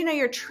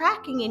you're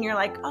tracking and you're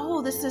like,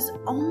 oh, this is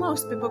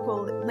almost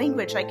biblical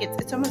language. Like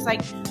it's almost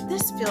like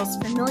this feels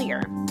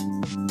familiar.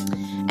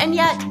 And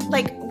yet,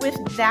 like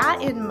with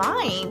that in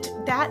mind,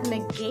 that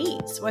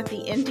negates what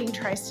the ending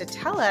tries to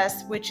tell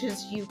us, which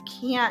is you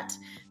can't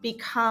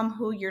become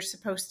who you're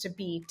supposed to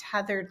be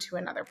tethered to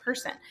another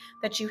person,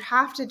 that you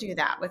have to do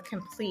that with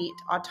complete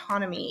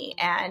autonomy,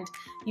 and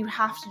you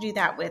have to do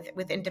that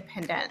with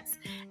independence.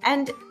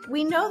 And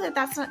we know that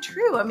that's not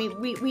true. I mean,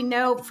 we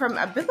know from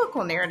a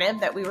biblical narrative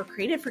that we were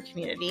created for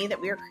community, that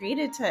we were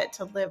created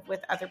to live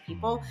with other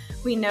people.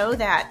 We know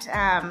that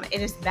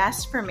it is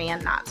best for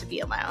man not to be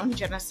alone.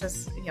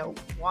 Genesis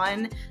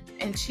 1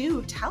 and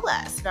 2 tell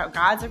us about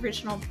God's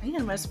original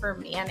plan was for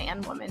man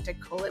and woman to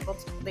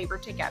co-labor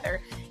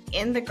together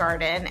in the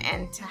garden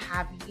and to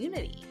have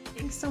unity.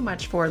 Thanks so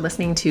much for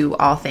listening to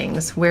All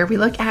Things, where we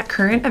look at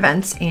current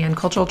events and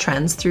cultural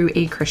trends through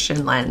a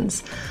Christian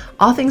lens.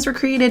 All things were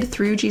created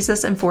through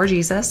Jesus and for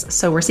Jesus,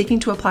 so we're seeking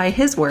to apply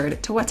His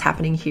word to what's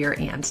happening here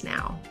and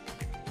now.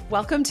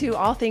 Welcome to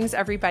All Things,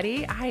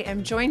 everybody. I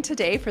am joined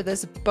today for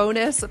this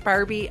bonus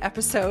Barbie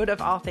episode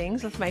of All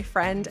Things with my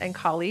friend and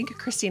colleague,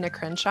 Christina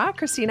Crenshaw.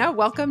 Christina,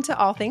 welcome to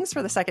All Things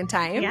for the second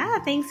time. Yeah,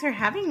 thanks for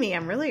having me.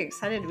 I'm really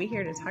excited to be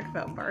here to talk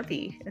about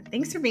Barbie.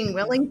 Thanks for being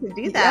willing to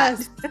do that.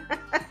 Yes.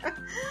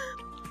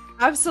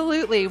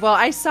 Absolutely. Well,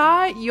 I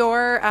saw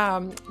your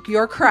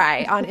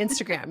cry on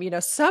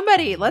Instagram.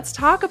 Somebody, let's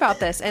talk about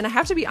this. And I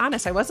have to be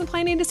honest, I wasn't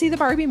planning to see the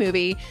Barbie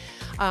movie.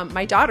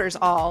 My daughters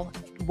all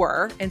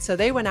were. And so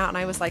they went out and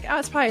I was like, oh,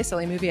 it's probably a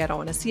silly movie. I don't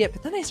want to see it.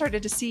 But then I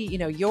started to see,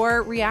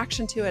 your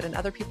reaction to it and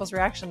other people's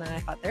reaction. And I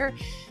thought there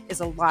is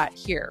a lot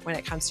here when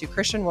it comes to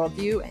Christian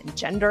worldview and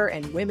gender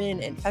and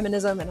women and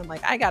feminism. And I'm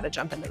like, I got to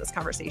jump into this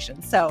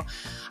conversation. So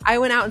I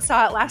went out and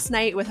saw it last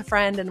night with a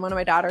friend and one of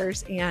my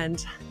daughters.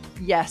 And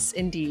yes,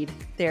 indeed,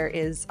 there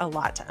is a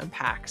lot to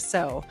unpack.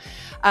 So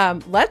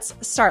let's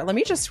start. Let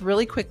me just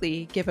really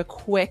quickly give a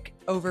quick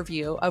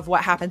overview of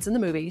what happens in the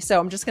movie. So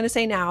I'm just going to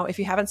say now, if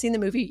you haven't seen the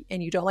movie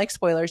and you don't like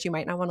spoilers, you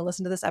might not want to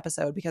listen to this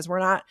episode because we're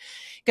not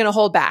going to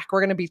hold back.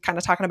 We're going to be kind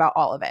of talking about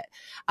all of it.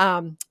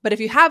 But if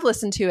you have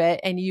listened to it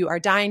and you are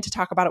dying to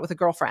talk about it with a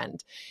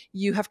girlfriend,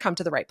 you have come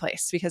to the right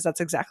place because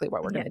that's exactly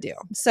what we're going to do.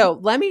 So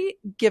let me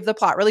give the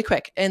plot really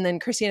quick and then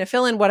Christina,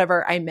 fill in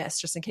whatever I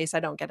missed just in case I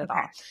don't get it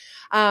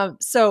all.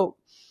 So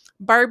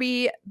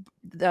Barbie,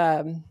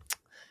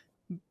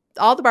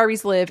 all the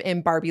Barbies live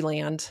in Barbie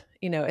land.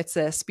 It's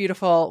this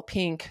beautiful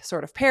pink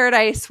sort of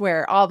paradise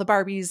where all the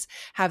Barbies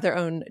have their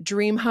own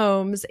dream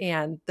homes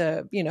and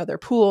their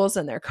pools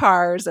and their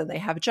cars, and they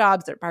have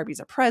jobs.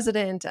 Barbie's a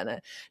president and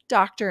a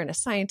doctor and a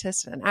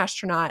scientist and an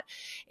astronaut,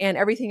 and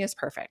everything is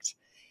perfect.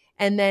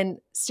 And then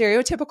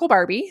stereotypical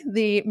Barbie,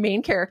 the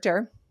main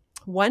character,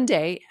 one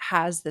day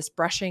has this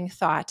brushing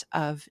thought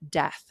of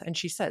death. And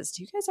she says,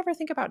 do you guys ever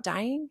think about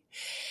dying?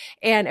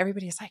 And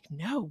everybody's like,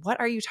 no,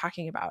 what are you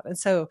talking about? And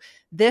so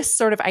this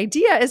sort of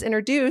idea is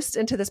introduced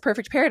into this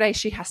perfect paradise.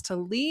 She has to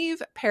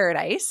leave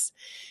paradise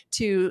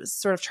to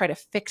sort of try to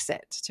fix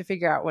it, to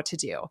figure out what to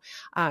do.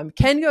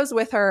 Ken goes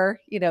with her.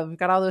 We've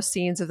got all those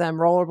scenes of them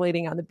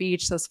rollerblading on the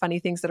beach, those funny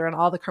things that are in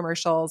all the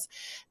commercials.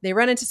 They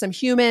run into some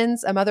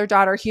humans, a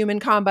mother-daughter human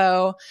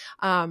combo,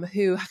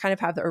 who kind of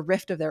have a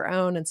rift of their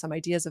own and some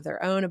ideas of their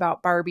own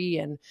about Barbie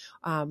and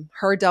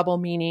her double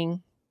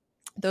meaning.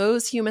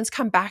 Those humans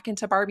come back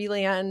into Barbie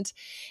land.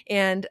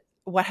 And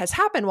what has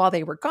happened while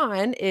they were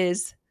gone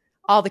is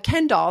all the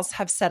Ken dolls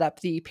have set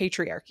up the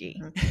patriarchy.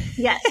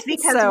 Yes,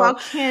 because while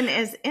Ken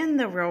is in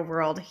the real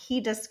world,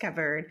 he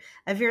discovered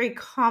a very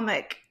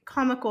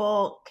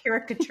comical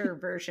caricature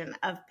version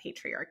of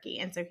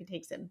patriarchy. And so he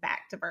takes it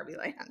back to Barbie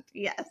land.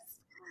 Yes.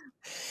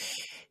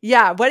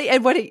 Yeah.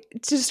 To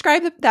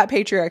describe that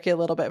patriarchy a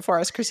little bit for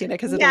us, Christina,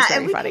 because it is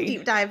very we funny. can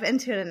deep dive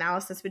into an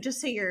analysis, but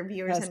just so your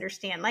viewers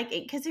understand,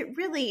 because it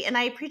really, and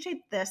I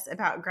appreciate this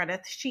about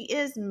Greta, she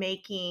is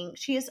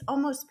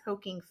almost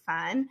poking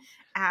fun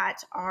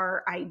at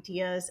our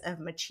ideas of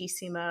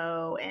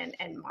machismo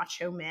and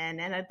macho men.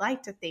 And I'd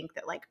like to think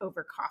that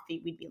over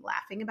coffee, we'd be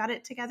laughing about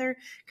it together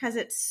because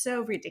it's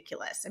so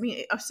ridiculous. I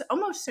mean, it's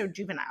almost so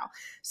juvenile.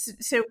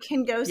 So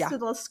Ken goes to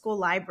the school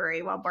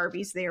library while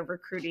Barbie's there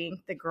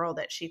recruiting the girl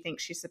that she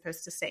thinks she's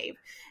supposed to save.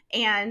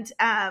 And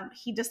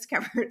he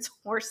discovers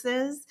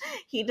horses.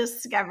 He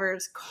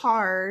discovers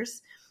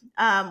cars.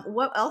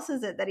 What else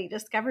is it that he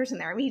discovers in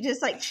there? I mean, he's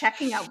just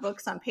checking out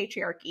books on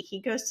patriarchy.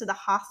 He goes to the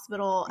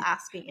hospital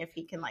asking if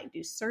he can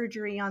do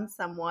surgery on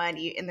someone.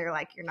 And they're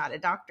like, you're not a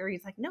doctor.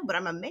 He's like, no, but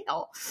I'm a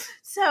male.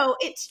 So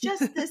it's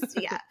just this,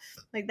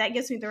 that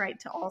gives me the right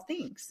to all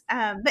things.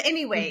 But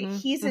anyway,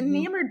 he's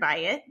enamored by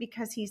it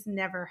because he's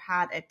never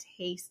had a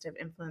taste of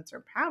influence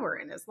or power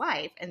in his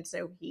life. And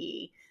so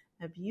he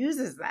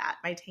abuses that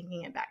by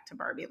taking it back to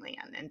Barbie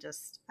land and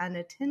just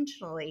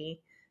unintentionally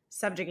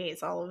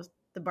subjugates all of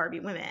the Barbie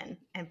women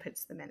and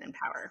puts the men in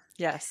power.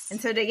 Yes. And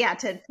so to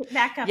pick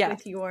back up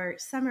with your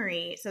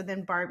summary, so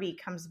then Barbie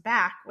comes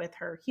back with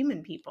her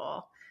human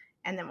people,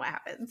 and then what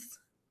happens?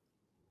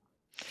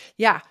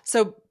 Yeah.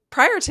 So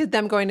prior to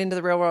them going into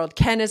the real world,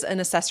 Ken is an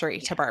accessory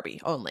to Barbie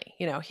only.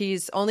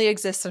 He's only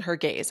exists in her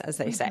gaze, as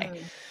they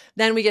say.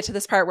 Then we get to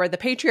this part where the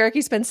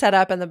patriarchy's been set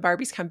up and the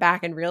Barbies come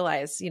back and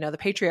realize, the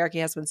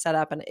patriarchy has been set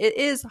up, and it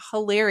is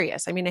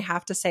hilarious. I mean, I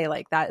have to say,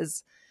 like, that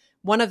is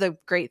one of the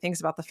great things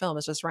about the film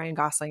is just Ryan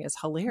Gosling is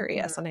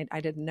hilarious. And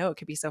I didn't know it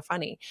could be so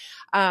funny.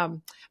 But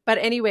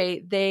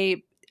anyway,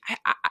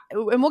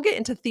 and we'll get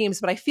into themes,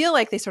 but I feel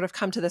like they sort of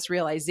come to this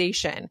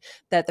realization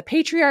that the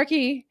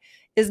patriarchy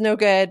is no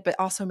good, but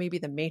also maybe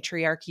the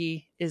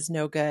matriarchy is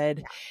no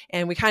good.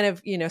 And we kind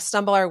of,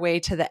 stumble our way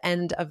to the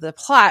end of the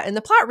plot. And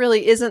the plot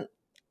really isn't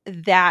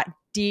that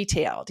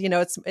detailed.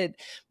 It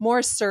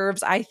more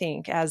serves, I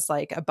think, as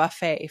like a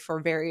buffet for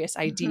various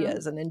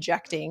ideas and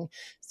injecting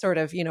sort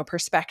of,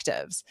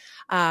 perspectives.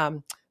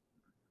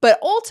 But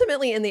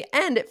ultimately, in the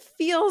end, it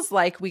feels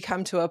like we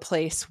come to a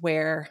place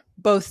where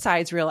both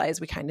sides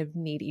realize we kind of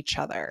need each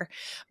other.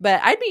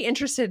 But I'd be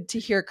interested to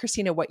hear,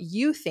 Christina, what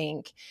you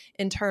think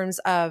in terms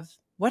of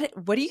what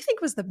do you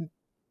think was the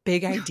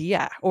big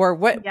idea, or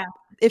what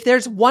if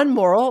there's one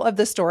moral of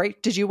the story?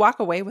 Did you walk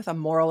away with a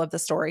moral of the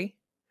story?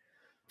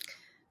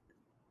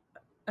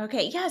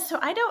 Okay, yeah. So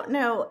I don't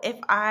know if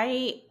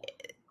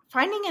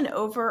finding an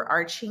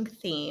overarching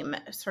theme,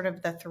 sort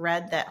of the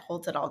thread that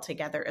holds it all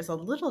together, is a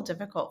little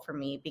difficult for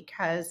me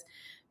because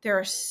there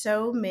are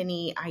so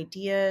many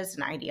ideas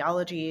and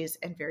ideologies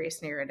and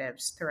various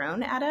narratives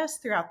thrown at us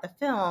throughout the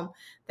film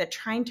that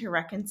trying to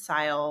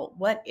reconcile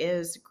what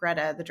is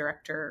Greta, the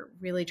director,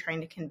 really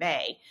trying to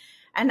convey.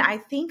 And I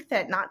think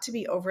that, not to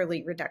be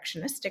overly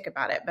reductionistic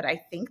about it, but I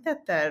think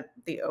that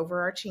the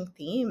overarching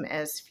theme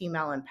is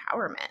female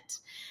empowerment.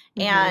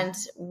 And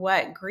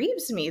what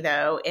grieves me,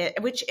 though,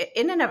 which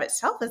in and of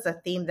itself is a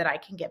theme that I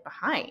can get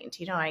behind,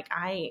 like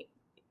I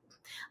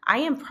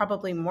am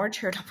probably more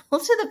charitable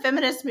to the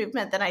feminist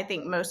movement than I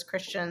think most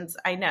Christians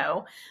I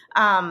know,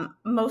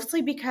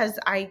 mostly because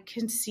I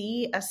can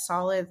see a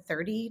solid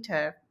 30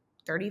 to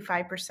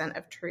 35%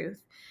 of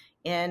truth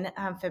in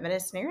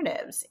feminist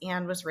narratives,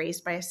 and was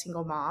raised by a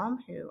single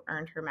mom who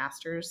earned her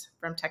master's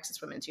from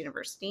Texas Women's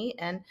University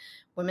in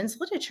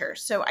women's literature.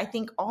 So I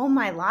think all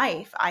my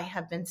life I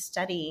have been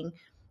studying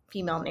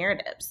female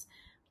narratives.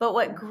 But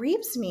what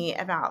grieves me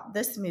about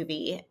this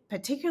movie,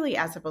 particularly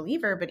as a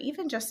believer, but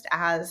even just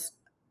as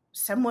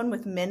someone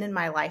with men in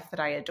my life that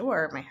I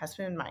adore, my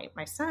husband,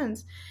 my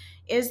sons,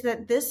 is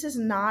that this is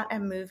not a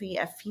movie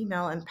of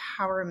female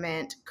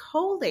empowerment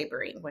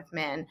co-laboring with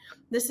men.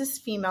 This is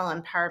female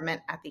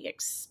empowerment at the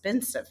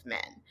expense of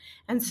men.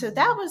 And so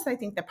that was, I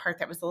think, the part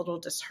that was a little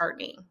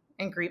disheartening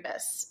and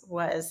grievous,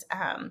 was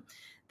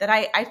that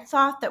I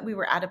thought that we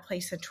were at a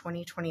place in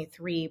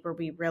 2023 where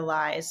we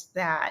realized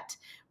that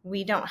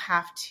we don't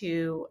have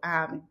to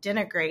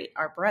denigrate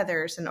our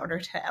brothers in order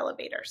to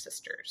elevate our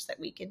sisters, that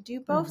we can do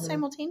both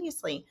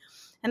simultaneously.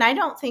 And I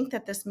don't think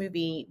that this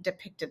movie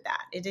depicted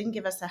that. It didn't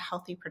give us a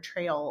healthy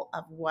portrayal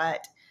of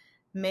what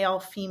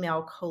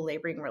male-female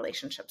co-laboring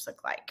relationships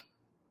look like.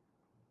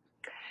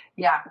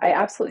 Yeah, I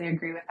absolutely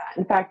agree with that.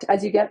 In fact,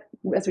 as we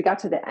got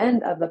to the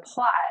end of the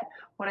plot,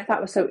 what I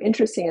thought was so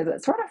interesting is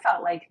it sort of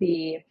felt like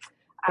the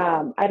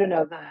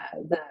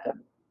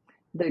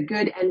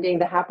good ending,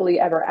 the happily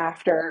ever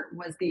after,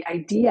 was the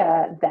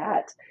idea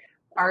that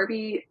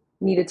Barbie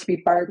needed to be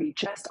Barbie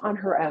just on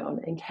her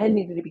own, and Ken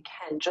needed to be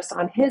Ken just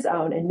on his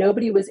own, and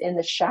nobody was in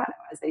the shadow,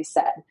 as they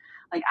said.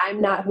 Like,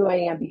 I'm not who I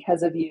am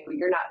because of you.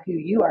 You're not who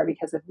you are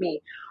because of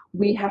me.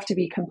 We have to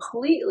be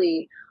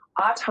completely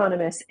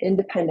autonomous,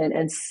 independent,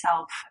 and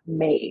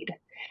self-made.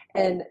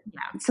 And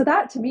so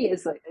that to me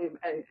is like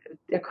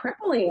a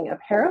crippling, a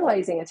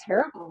paralyzing, a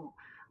terrible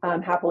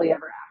happily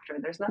ever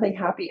after. There's nothing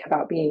happy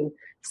about being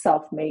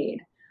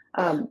self-made.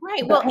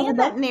 Right. Well, and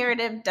that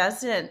narrative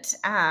doesn't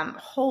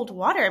hold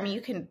water. I mean, you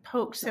can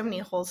poke so many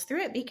holes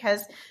through it,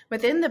 because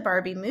within the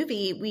Barbie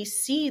movie, we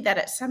see that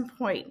at some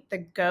point the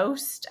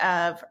ghost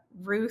of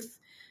Ruth,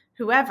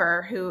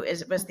 whoever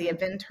was the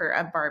inventor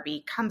of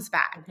Barbie, comes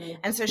back.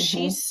 And so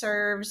she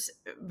serves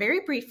very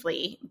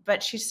briefly,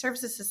 but she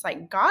serves as this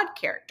like God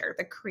character,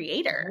 the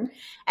creator.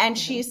 And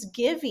she's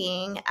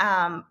giving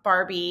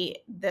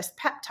Barbie this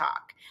pep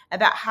talk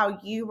about how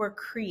you were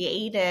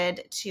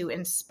created to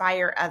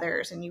inspire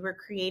others, and you were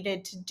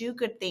created to do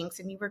good things,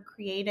 and you were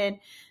created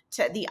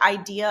to the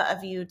idea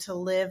of you to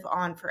live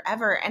on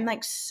forever. And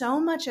like, so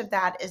much of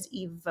that is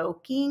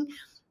evoking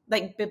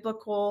like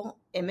biblical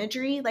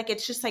imagery. Like,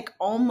 it's just like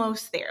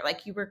almost there.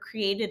 Like, you were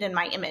created in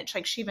my image.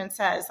 Like, she even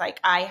says, like,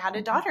 I had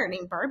a daughter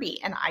named Barbie,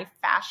 and I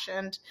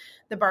fashioned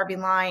the Barbie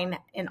line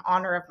in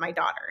honor of my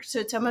daughter. So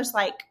it's almost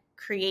like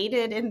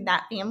created in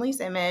that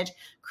family's image,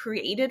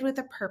 created with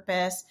a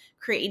purpose,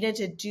 created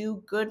to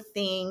do good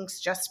things,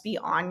 just be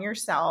on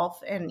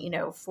yourself and,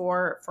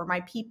 for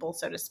my people,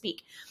 so to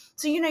speak.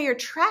 So, you're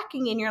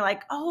tracking and you're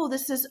like, oh,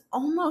 this is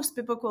almost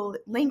biblical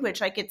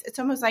language. Like, it's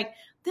almost like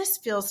this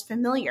feels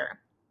familiar.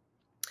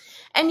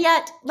 And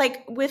yet,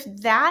 like,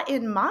 with that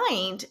in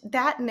mind,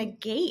 that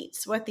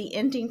negates what the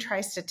ending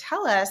tries to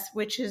tell us,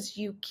 which is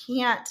you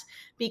can't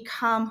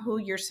become who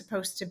you're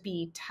supposed to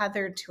be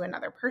tethered to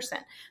another person,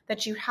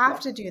 that you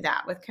have to do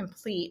that with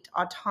complete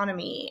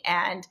autonomy,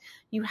 and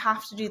you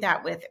have to do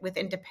that with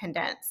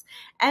independence.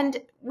 And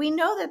we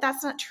know that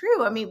that's not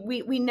true. I mean,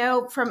 we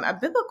know from a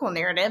biblical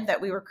narrative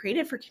that we were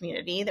created for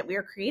community, that we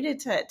were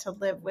created to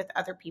live with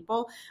other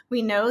people.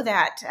 We know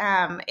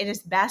that it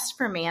is best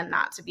for man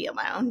not to be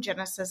alone.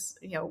 Genesis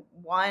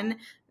 1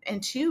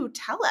 and 2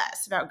 tell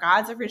us about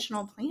God's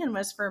original plan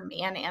was for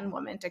man and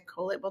woman to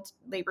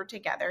co-labor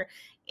together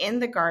in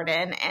the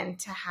garden and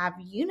to have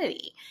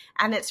unity.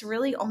 And it's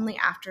really only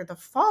after the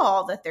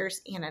fall that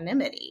there's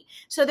anonymity.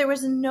 So there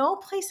was no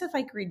place of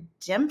like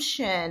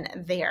redemption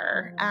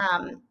there.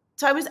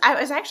 So I was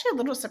actually a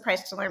little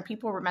surprised to learn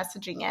people were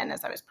messaging in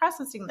as I was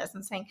processing this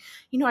and saying,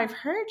 I've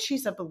heard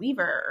she's a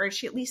believer, or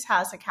she at least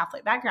has a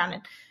Catholic background.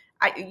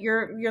 And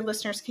your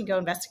listeners can go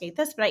investigate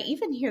this, but I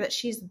even hear that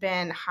she's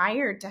been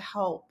hired to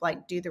help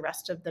like do the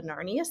rest of the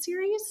Narnia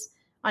series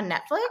on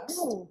Netflix.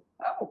 Oh,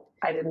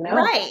 I didn't know.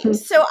 Right.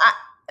 So,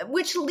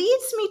 which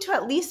leads me to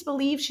at least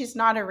believe she's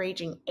not a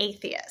raging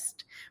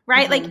atheist,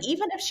 right? Mm-hmm. Like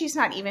even if she's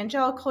not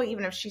evangelical,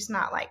 even if she's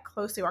not like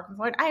closely walking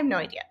forward, I have no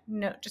idea.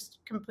 No, just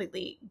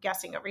completely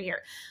guessing over here.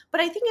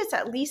 But I think it's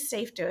at least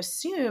safe to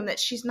assume that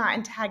she's not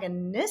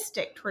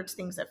antagonistic towards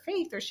things of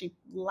faith, or she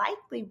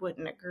likely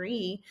wouldn't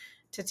agree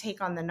to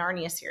take on the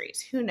Narnia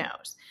series. Who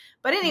knows?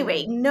 But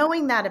anyway,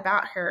 knowing that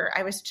about her,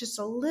 I was just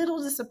a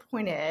little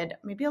disappointed,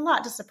 maybe a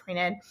lot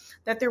disappointed,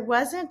 that there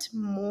wasn't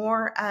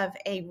more of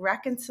a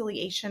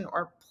reconciliation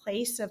or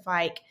place of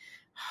like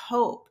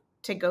hope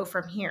to go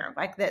from here.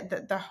 Like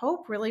the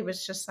hope really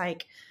was just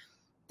like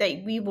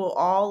that we will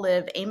all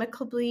live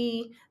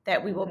amicably,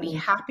 that we will be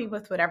happy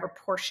with whatever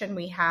portion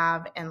we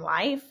have in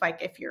life.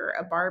 Like if you're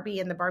a Barbie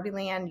in the Barbie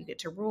land, you get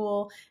to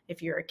rule.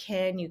 If you're a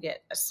Ken, you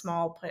get a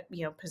small,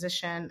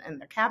 position in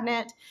the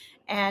cabinet,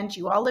 and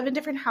you all live in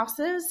different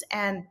houses.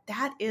 And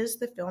that is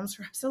the film's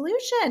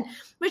resolution,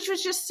 which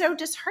was just so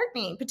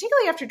disheartening,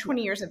 particularly after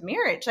 20 years of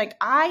marriage. Like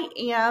I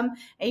am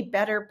a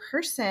better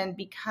person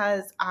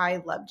because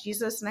I love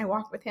Jesus and I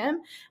walk with him,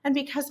 and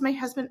because my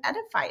husband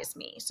edifies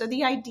me. So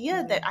the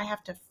idea that I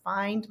have to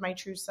find my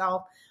true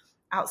self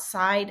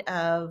outside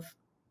of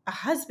a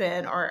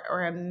husband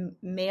or a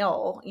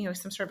male,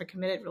 some sort of a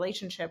committed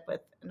relationship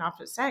with an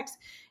opposite sex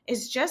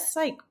is just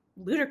like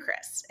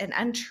ludicrous and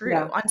untrue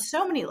on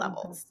so many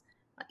levels.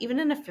 Even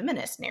in a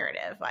feminist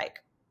narrative,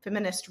 like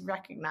feminists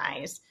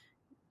recognize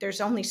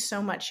there's only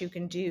so much you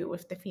can do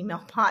with the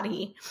female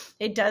body.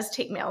 It does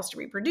take males to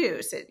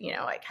reproduce it,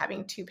 like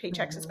having two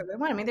paychecks is better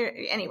than one. I mean,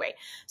 anyway,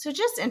 so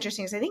just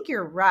interesting. So I think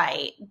you're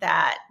right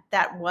that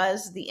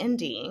was the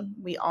ending.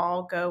 We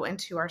all go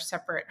into our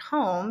separate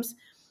homes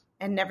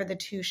and never the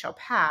two shall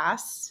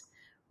pass.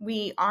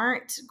 We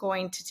aren't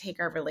going to take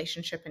our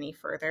relationship any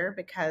further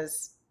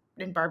because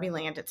in Barbie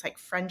land, it's like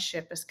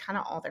friendship is kind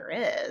of all there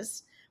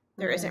is.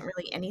 There isn't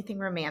really anything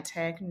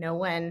romantic. No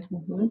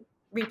one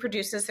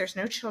reproduces. There's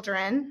no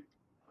children.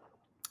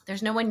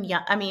 There's no one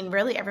young. I mean,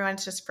 really,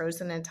 everyone's just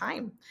frozen in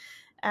time.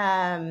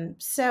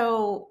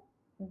 So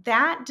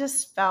that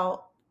just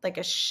felt like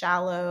a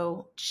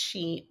shallow,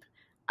 cheap,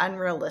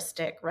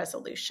 unrealistic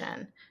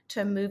resolution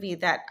to a movie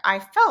that I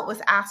felt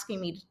was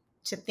asking me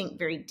to think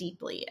very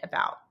deeply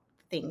about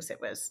things it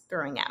was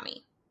throwing at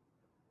me.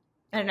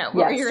 I don't know.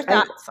 What were your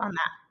thoughts on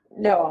that?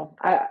 No,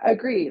 I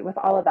agree with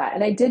all of that.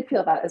 And I did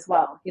feel that as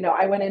well.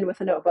 I went in with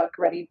a notebook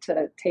ready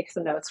to take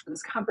some notes for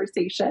this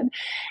conversation.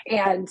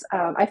 And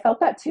I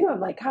felt that too.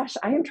 I'm like, gosh,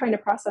 I am trying to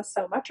process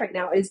so much right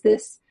now. Is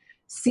this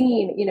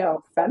scene,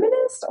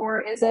 feminist,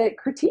 or is it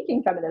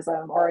critiquing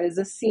feminism? Or is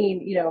this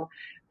scene,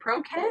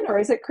 pro-Ken, or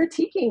is it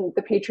critiquing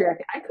the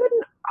patriarchy? I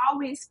couldn't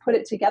always put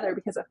it together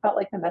because it felt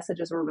like the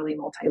messages were really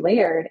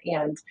multi-layered.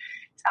 And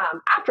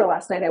after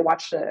last night, I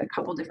watched a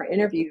couple different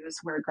interviews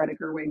where Greta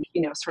Gerwig,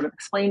 sort of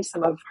explained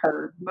some of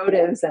her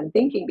motives and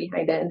thinking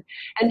behind it.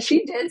 And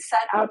she did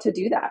set out to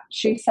do that.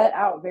 She set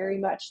out very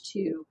much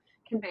to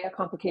convey a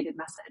complicated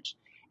message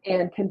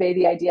and convey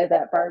the idea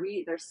that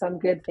Barbie, there's some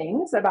good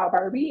things about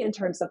Barbie in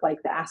terms of like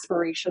the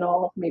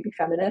aspirational, maybe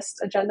feminist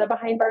agenda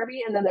behind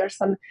Barbie. And then there's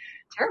some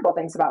terrible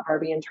things about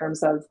Barbie in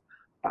terms of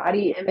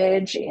body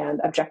image and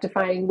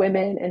objectifying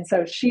women. And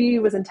so she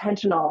was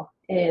intentional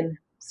in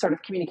sort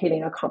of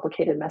communicating a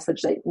complicated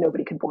message that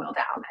nobody could boil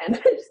down.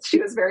 And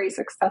she was very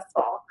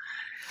successful.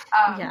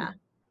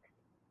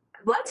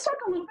 Let's talk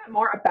a little bit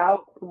more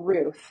about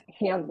Ruth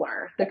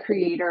Handler, the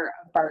creator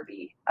of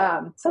Barbie.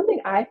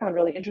 Something I found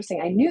really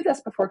interesting. I knew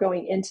this before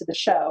going into the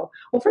show.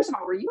 Well, first of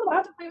all, were you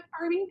allowed to play with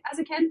Barbie as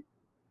a kid?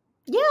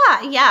 Yeah.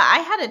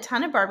 I had a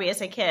ton of Barbie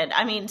as a kid.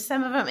 I mean,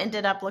 some of them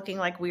ended up looking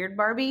like weird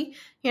Barbie,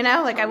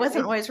 like I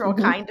wasn't always real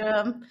kind to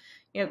them,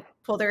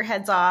 pull their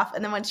heads off.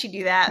 And then once you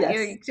do that,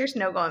 there's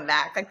no going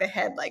back. Like the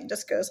head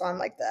just goes on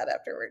like that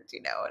afterwards,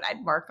 and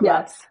I'd mark them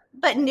up.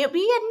 But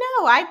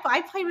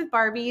I played with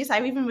Barbies.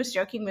 I even was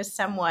joking with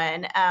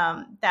someone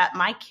that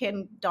my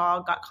kid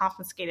dog got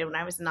confiscated when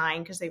I was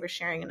 9 because they were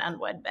sharing an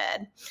unwed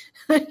bed.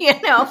 I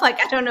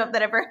don't know if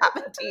that ever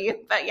happened to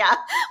you, but yeah,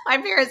 my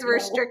parents were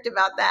strict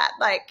about that.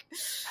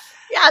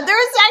 Yeah, there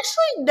was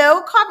actually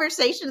no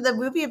conversation in the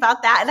movie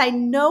about that. And I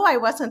know I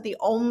wasn't the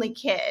only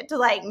kid to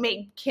like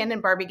make Ken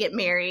and Barbie get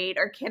married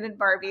or Ken and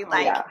Barbie Oh,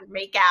 yeah,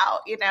 make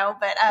out,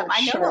 but for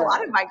I know a sure.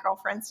 lot of my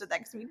girlfriends did that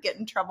because we'd get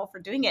in trouble for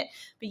doing it.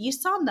 But you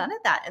saw none of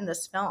that in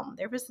this film.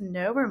 There was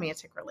no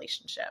romantic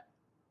relationship.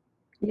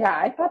 Yeah,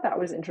 I thought that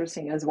was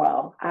interesting as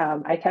well.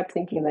 I kept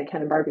thinking that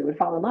Ken and Barbie would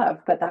fall in love,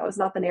 but that was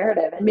not the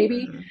narrative. And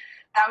maybe Mhm.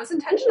 that was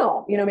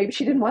intentional. Maybe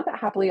she didn't want that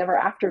happily ever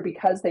after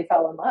because they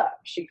fell in love.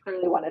 She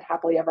clearly wanted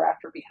happily ever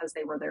after because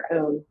they were their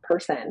own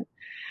person.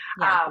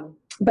 Yeah.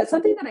 But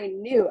something that I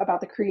knew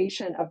about the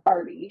creation of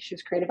Barbie, she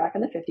was created back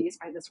in the 50s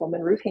by this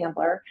woman, Ruth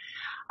Handler.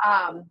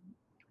 Um,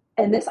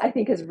 and this I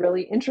think is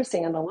really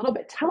interesting and a little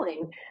bit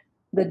telling.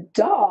 The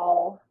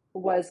doll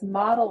was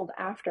modeled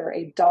after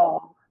a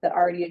doll that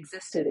already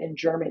existed in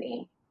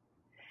Germany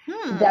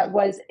that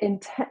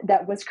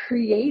was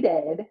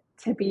created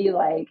to be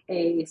like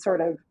a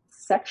sort of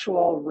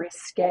sexual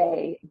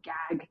risque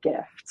gag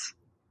gift.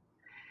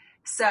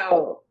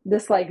 So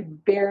this like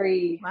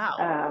very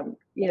Wow.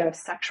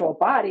 sexual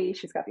body,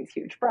 she's got these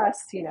huge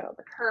breasts,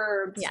 the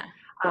curves. Yeah.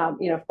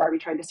 If Barbie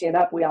tried to stand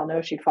up, we all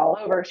know she'd fall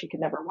over, she could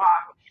never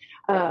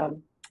walk.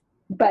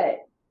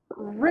 But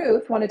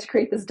Ruth wanted to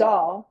create this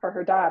doll for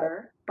her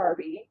daughter,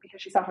 Barbie, because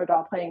she saw her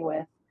doll playing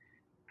with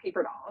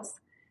paper dolls.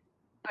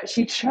 But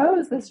she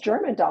chose this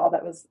German doll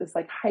that was this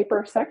like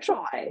hyper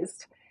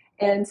sexualized.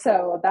 And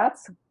so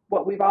that's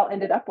what we've all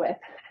ended up with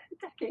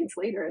decades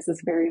later, is this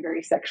very,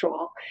 very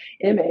sexual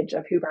image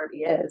of who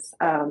Barbie is.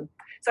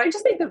 So I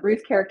just think the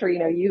Ruth character,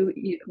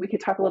 we could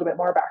talk a little bit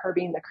more about her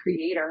being the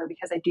creator,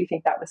 because I do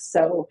think that was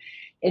so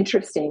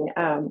interesting.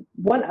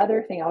 One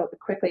other thing I'll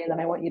quickly, and then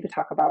I want you to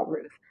talk about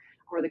Ruth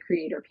or the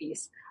creator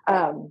piece.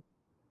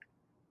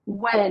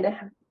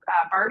 When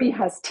Barbie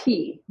has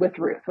tea with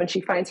Ruth, when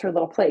she finds her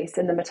little place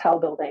in the Mattel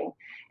building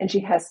and she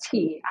has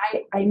tea,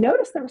 I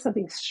noticed there was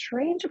something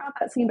strange about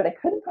that scene, but I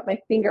couldn't put my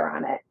finger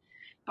on it.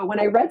 But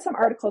when I read some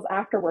articles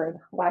afterward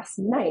last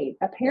night,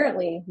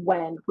 apparently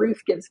when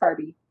Ruth gives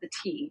Barbie the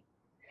tea,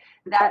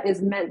 that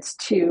is meant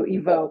to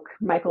evoke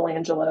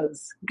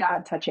Michelangelo's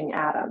God touching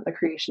Adam, the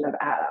creation of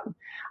Adam.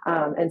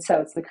 And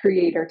so it's the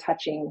creator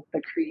touching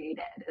the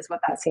created is what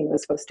that scene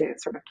was supposed to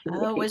sort of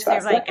communicate Was to there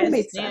us. So like that a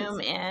made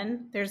zoom sense.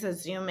 in? There's a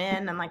zoom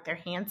in and like their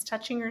hands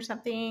touching or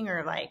something,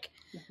 or like,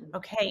 Mm-hmm.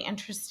 okay,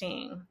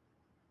 interesting.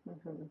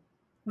 Mm-hmm.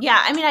 Yeah,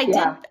 I mean,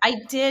 Yeah. I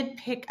did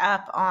pick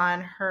up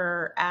on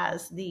her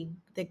as the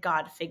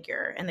God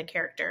figure and the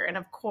character, and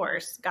of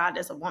course, God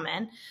is a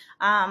woman.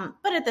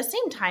 But at the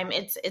same time,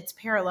 it's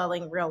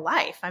paralleling real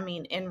life. I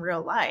mean, in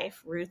real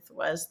life, Ruth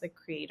was the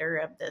creator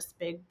of this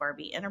big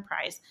Barbie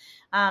enterprise,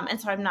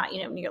 and so I'm not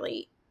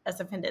nearly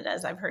as offended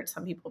as I've heard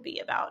some people be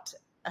about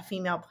a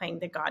female playing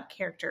the God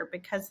character,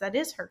 because that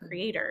is her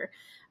creator.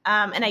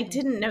 And I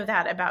didn't know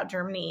that about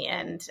Germany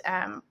and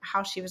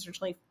how she was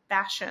originally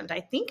fashioned.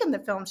 I think in the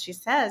film she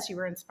says you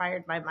were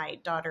inspired by my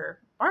daughter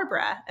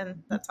Barbara,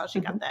 and that's how she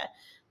got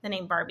the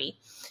name Barbie.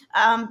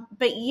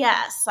 But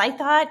yes, I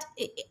thought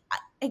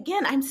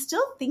again, I'm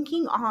still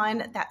thinking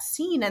on that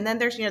scene, and then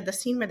there's the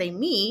scene where they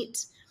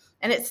meet,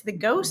 and it's the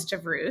ghost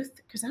of Ruth,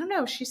 because I don't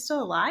know if she's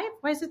still alive.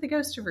 Why is it the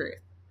ghost of Ruth?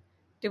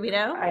 Do we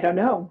know? I don't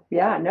know.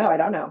 Yeah, no, I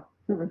don't know.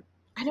 Mm-hmm.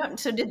 I don't.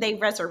 So did they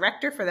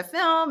resurrect her for the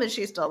film? Is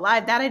she still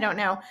alive? That I don't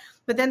know.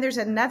 But then there's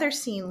another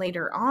scene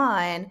later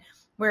on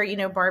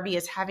where Barbie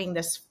is having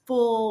this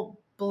full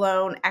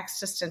blown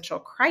existential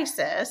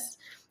crisis,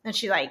 and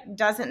she like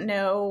doesn't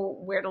know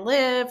where to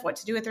live, what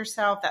to do with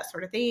herself, that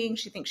sort of thing.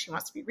 She thinks she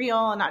wants to be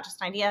real and not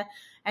just an idea.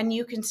 And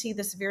you can see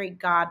this very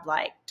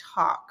godlike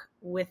talk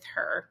with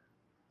her,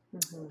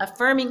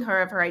 affirming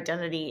her of her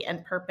identity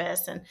and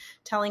purpose, and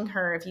telling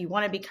her if you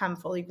want to become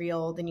fully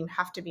real, then you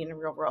have to be in the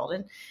real world.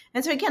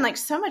 And so again, like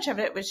so much of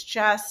it was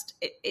just,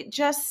 it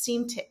just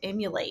seemed to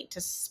emulate,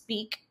 to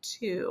speak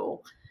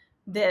to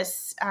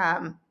this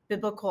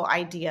biblical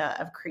idea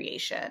of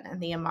creation and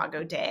the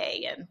Imago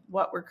Dei and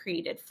what we're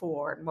created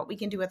for and what we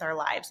can do with our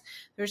lives.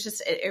 There's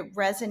just, it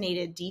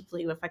resonated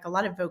deeply with like a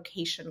lot of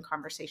vocation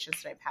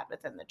conversations that I've had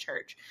within the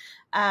church.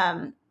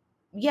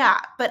 Yeah,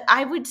 but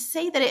I would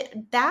say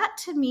that that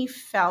to me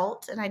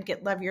felt, and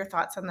love your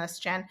thoughts on this,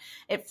 Jen,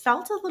 it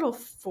felt a little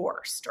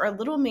forced or a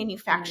little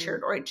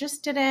manufactured, or it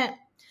just didn't,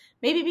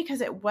 maybe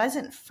because it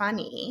wasn't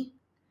funny,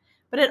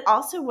 but it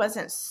also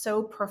wasn't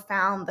so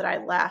profound that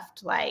I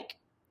left like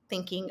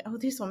thinking, oh,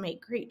 these will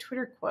make great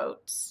Twitter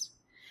quotes.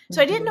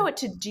 So I didn't know what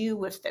to do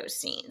with those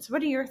scenes.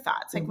 What are your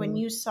thoughts? Like when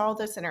you saw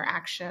this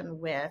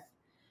interaction with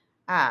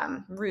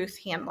Ruth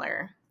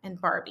Handler and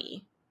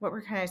Barbie, what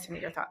were kind of some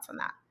of your thoughts on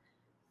that?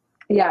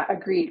 Yeah,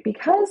 agreed.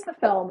 Because the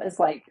film is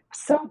like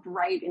so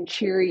bright and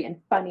cheery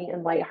and funny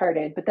and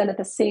lighthearted, but then at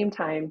the same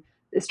time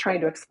is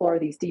trying to explore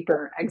these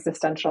deeper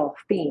existential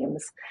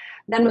themes.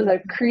 Then when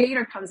the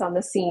creator comes on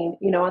the scene,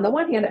 on the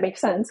one hand, it makes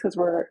sense because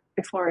we're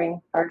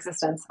exploring our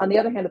existence. On the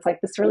other hand, it's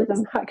like, this really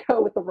does not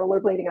go with the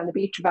rollerblading on the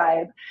beach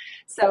vibe.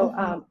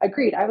 So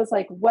agreed. I was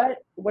like, what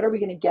are we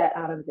going to get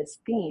out of this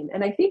theme?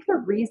 And I think the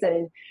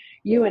reason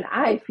you and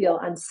I feel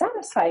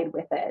unsatisfied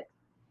with it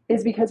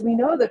is because we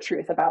know the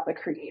truth about the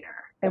creator.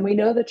 and we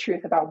know the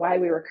truth about why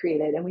we were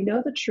created, and we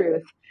know the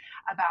truth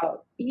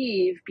about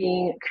Eve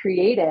being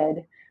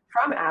created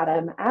from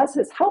Adam as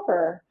his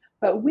helper,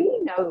 but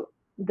we know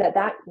that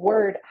that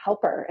word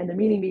helper and the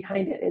meaning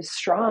behind it is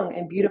strong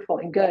and beautiful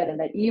and good, and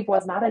that Eve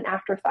was not an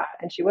afterthought,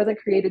 and she wasn't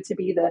created to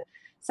be the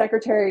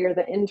secretary or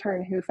the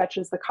intern who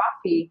fetches the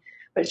coffee,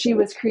 but she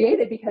was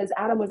created because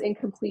Adam was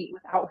incomplete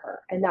without her,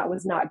 and that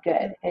was not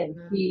good. And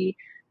the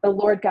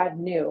Lord God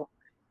knew,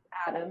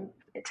 Adam,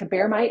 to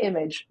bear my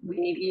image, we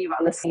need Eve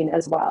on the scene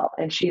as well.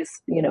 And she's,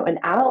 an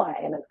ally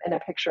and a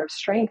picture of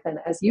strength. And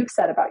as you've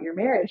said about your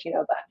marriage,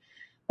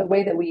 the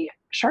way that we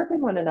sharpen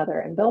one another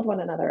and build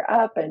one another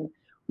up and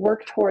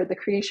work toward the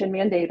creation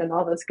mandate and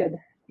all those good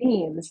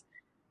themes,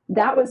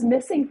 that was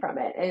missing from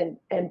it.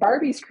 And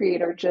Barbie's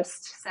creator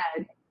just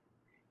said,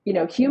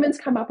 humans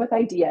come up with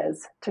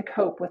ideas to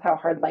cope with how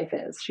hard life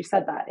is. She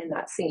said that in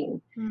that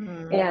scene.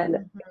 Mm-hmm.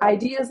 And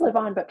ideas live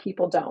on, but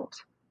people don't.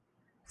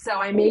 So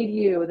I made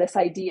you this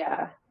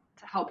idea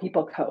to help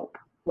people cope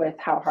with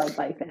how hard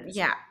life is.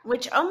 Yeah,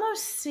 which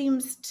almost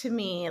seems to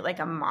me like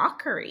a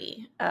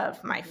mockery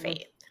of my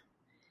faith.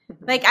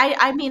 Mm-hmm. Like,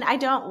 I mean, I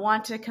don't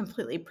want to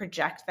completely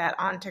project that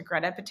onto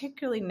Greta,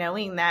 particularly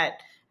knowing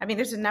that,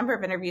 there's a number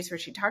of interviews where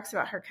she talks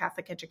about her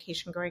Catholic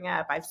education growing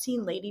up. I've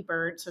seen Lady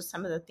Bird, so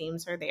some of the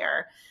themes are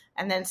there.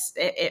 And then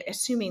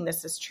assuming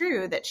this is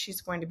true, that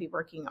she's going to be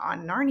working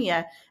on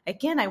Narnia.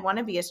 Again, I want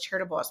to be as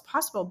charitable as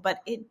possible,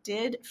 but it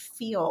did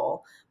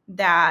feel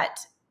that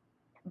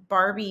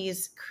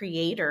Barbie's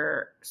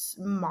creator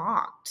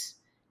mocked,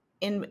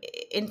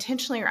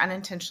 intentionally or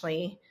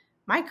unintentionally,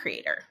 my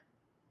creator.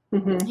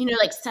 Mm-hmm.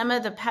 Like some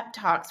of the pep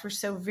talks were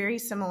so very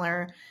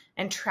similar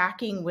and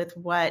tracking with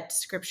what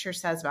scripture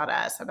says about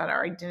us, about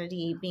our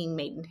identity being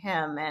made in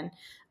him. And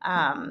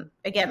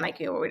again, like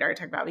we'd already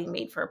talked about, being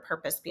made for a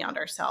purpose beyond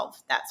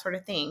ourselves, that sort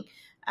of thing.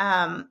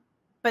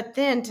 But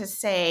then to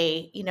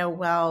say,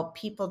 well,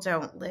 people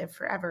don't live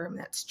forever, and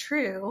that's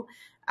true.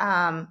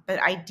 But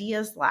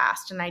ideas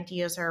last, and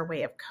ideas are a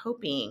way of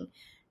coping.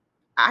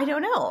 I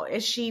don't know.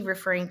 Is she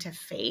referring to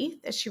faith?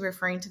 Is she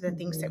referring to the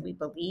things that we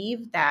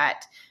believe,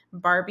 that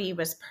Barbie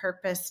was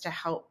purposed to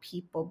help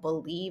people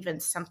believe in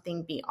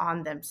something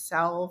beyond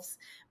themselves,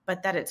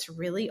 but that it's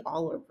really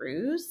all a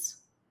ruse?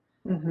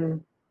 Mm-hmm.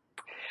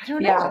 I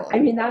don't know.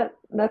 Yeah,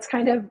 that's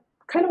kind of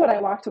what I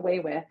walked away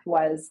with,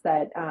 was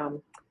that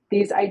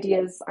these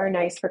ideas are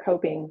nice for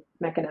coping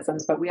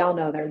mechanisms, but we all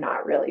know they're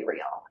not really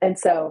real. And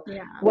so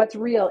what's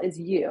real is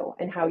you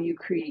and how you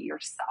create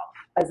yourself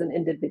as an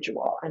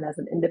individual and as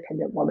an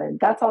independent woman.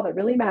 That's all that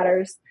really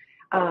matters.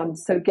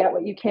 So get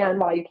what you can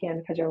while you can,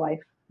 because your life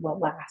won't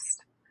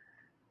last.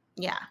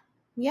 Yeah,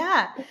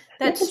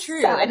 that's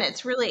true. Sad. And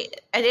it's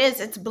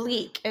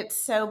bleak. It's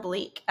so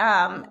bleak.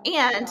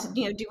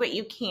 Do what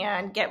you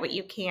can, get what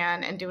you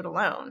can, and do it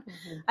alone.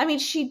 Mm-hmm.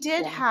 She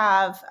did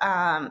have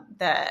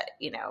the,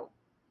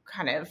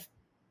 kind of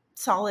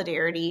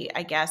solidarity,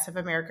 I guess, of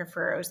America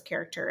Ferrer's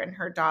character and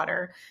her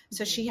daughter.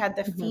 So she had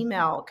the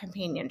female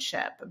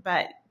companionship,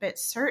 but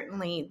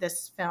certainly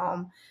this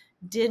film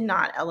did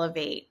not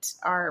elevate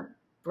our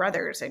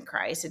brothers in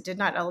Christ. It did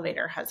not elevate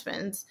our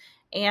husbands.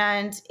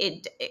 And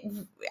it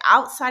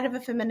outside of a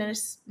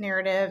feminist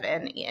narrative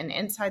and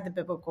inside the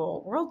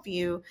biblical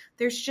worldview,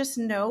 there's just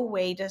no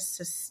way to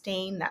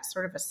sustain that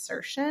sort of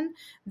assertion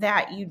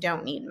that you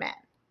don't need men.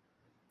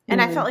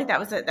 And I felt like that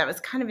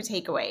was kind of a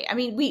takeaway.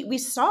 We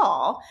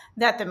saw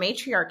that the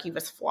matriarchy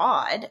was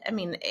flawed.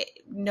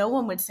 No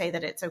one would say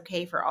that it's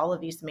okay for all of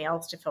these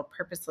males to feel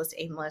purposeless,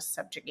 aimless,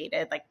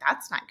 subjugated. Like,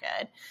 that's not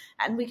good.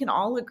 And we can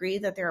all agree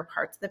that there are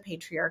parts of the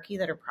patriarchy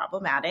that are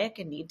problematic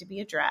and need to be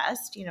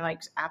addressed.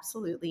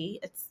 Absolutely.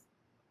 It'd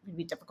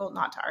be difficult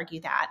not to argue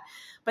that.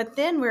 But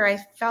then where I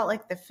felt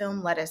like the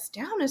film let us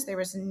down is there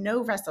was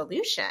no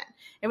resolution.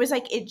 It was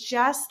like it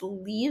just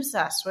leaves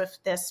us with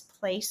this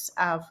place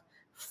of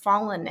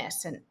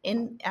fallenness and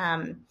in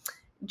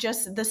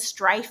just the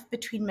strife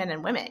between men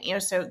and women.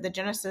 So the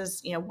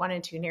Genesis 1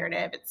 and 2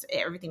 narrative,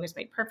 everything was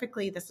made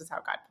perfectly. This is how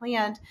God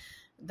planned.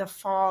 The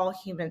fall,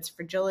 humans'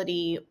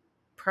 fragility,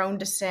 prone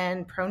to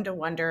sin, prone to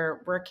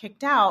wonder, were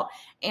kicked out.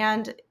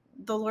 And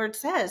the Lord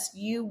says,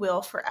 you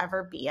will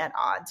forever be at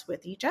odds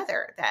with each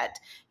other, that,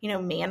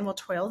 man will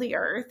toil the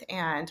earth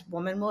and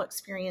woman will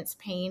experience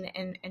pain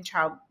and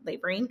child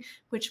laboring,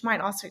 which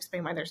might also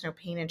explain why there's no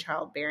pain in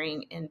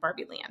childbearing in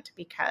Barbie land,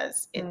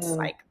 because it's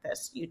like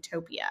this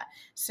utopia.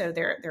 So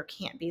there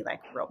can't be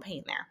like real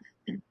pain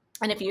there.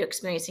 And if you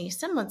experience any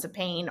semblance of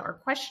pain or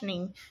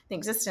questioning the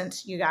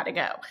existence, you got to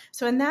go.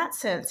 So in that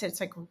sense, it's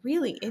like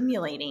really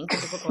emulating the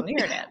biblical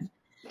narrative.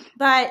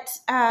 But,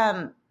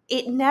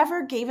 it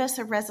never gave us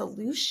a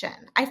resolution.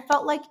 I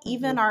felt like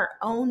even our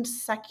own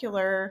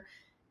secular,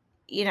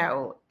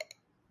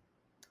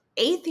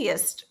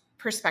 atheist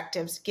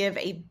perspectives give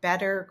a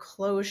better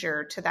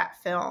closure to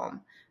that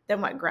film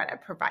than what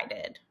Greta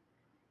provided,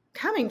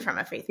 coming from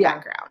a faith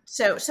background.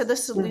 So the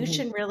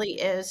solution really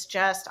is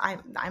just,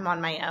 I'm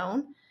on my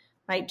own.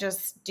 Like,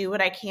 just do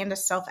what I can to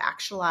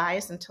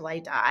self-actualize until I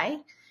die,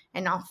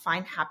 and I'll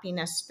find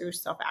happiness through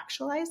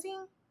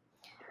self-actualizing.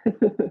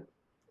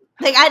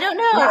 Like, I don't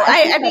know. Yeah,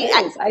 I mean,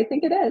 I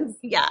think it is.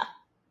 yeah.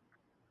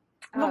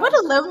 Well, what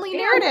a lonely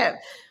narrative.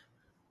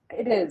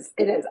 It is.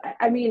 It is.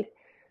 I mean,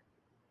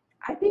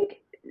 I think,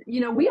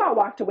 we all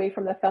walked away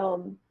from the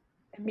film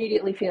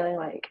immediately feeling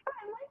like, I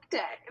liked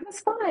it. It was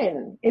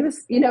fun. It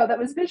was, that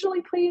was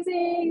visually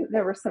pleasing.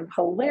 There were some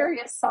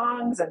hilarious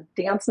songs and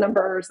dance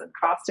numbers and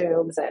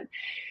costumes. And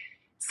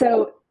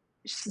so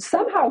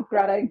somehow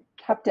Greta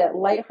kept it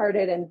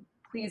lighthearted and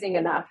pleasing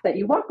enough that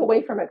you walk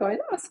away from it going,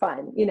 that was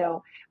fun.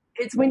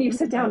 It's when you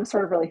sit down and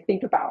sort of really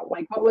think about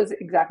like what was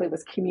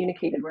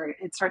communicated, where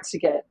it starts to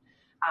get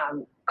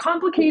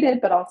complicated,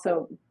 but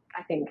also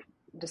I think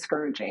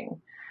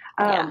discouraging.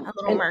 A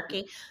little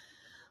murky.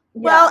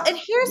 Well, and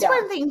here's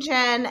one thing,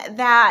 Jen,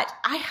 that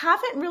I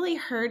haven't really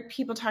heard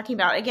people talking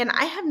about. Again,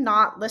 I have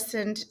not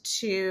listened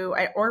to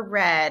or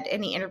read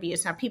any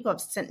interviews. Now, people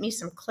have sent me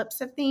some clips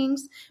of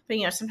things, but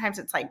sometimes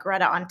it's like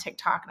Greta on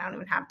TikTok, and I don't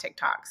even have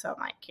TikTok, so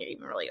I can't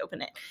even really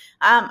open it.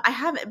 I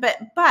haven't,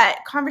 but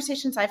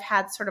conversations I've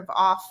had sort of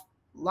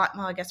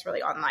I guess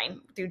really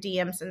online through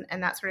DMs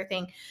and that sort of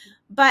thing.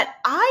 But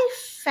I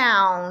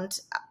found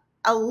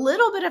a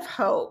little bit of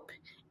hope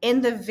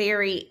in the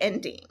very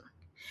ending.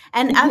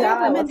 And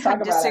other women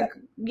have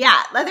disagreed.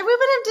 Yeah, other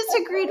women have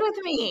disagreed with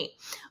me.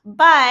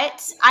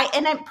 But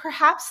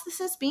perhaps this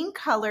is being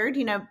colored,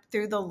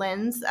 through the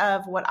lens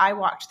of what I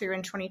walked through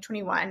in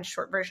 2021.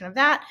 Short version of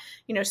that,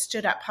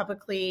 stood up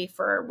publicly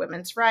for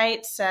women's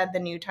rights, said the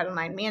new Title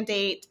IX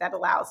mandate that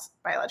allows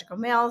biological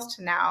males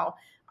to now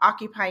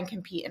occupy and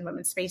compete in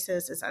women's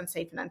spaces is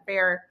unsafe and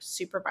unfair.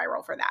 Super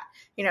viral for that.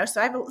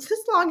 So I have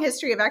this long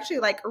history of actually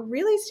like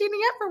really standing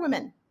up for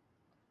women.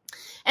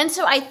 And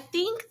so I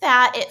think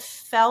that it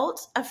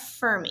felt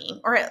affirming,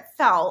 or it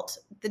felt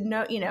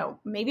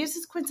maybe this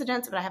is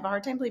coincidence, but I have a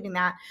hard time believing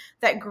that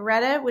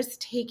Greta was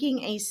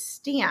taking a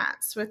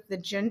stance with the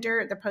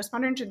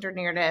postmodern gender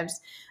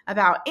narratives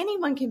about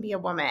anyone can be a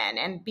woman,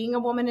 and being a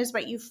woman is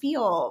what you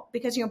feel,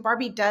 because,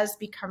 Barbie does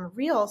become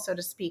real, so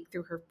to speak,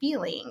 through her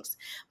feelings,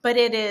 but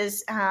it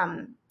is,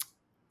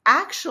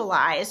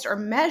 actualized or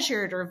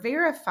measured or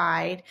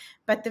verified,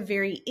 but the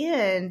very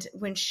end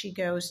when she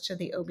goes to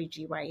the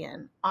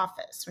OBGYN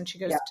office, when she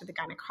goes to the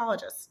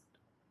gynecologist,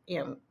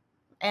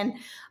 and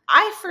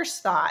I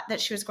first thought that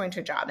she was going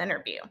to a job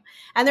interview.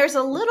 And there's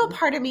a little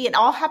part of me, it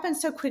all happened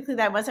so quickly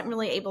that I wasn't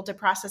really able to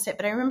process it.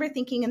 But I remember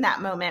thinking in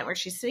that moment where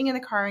she's sitting in the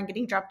car and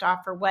getting dropped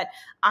off for what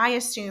I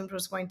assumed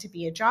was going to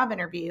be a job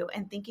interview,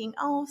 and thinking,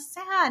 oh,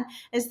 sad.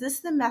 Is this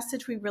the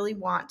message we really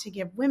want to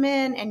give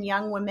women and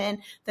young women,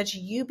 that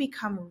you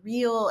become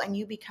real and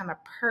you become a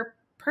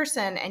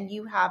person and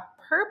you have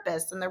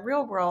purpose in the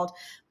real world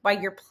by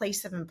your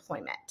place of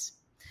employment?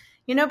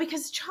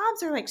 Because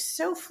jobs are like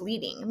so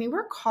fleeting. I mean,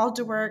 we're called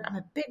to work. I'm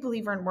a big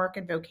believer in work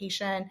and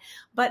vocation,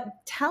 but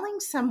telling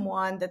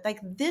someone that like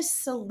this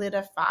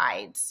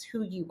solidifies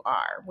who you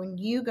are when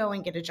you go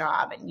and get a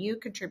job and you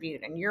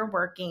contribute and you're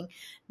working,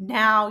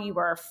 now you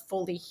are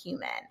fully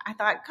human. I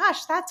thought,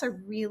 gosh, that's a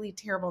really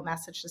terrible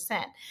message to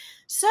send.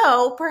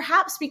 So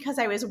perhaps because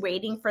I was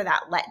waiting for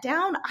that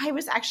letdown, I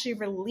was actually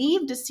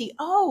relieved to see,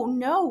 oh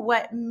no,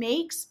 what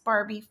makes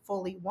Barbie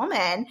fully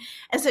woman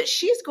is that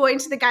she's going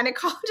to the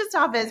gynecologist's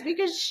office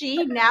because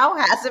she now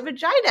has a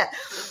vagina.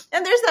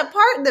 And there's that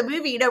part in the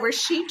movie, where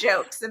she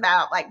jokes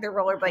about like the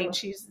rollerblade.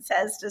 She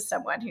says to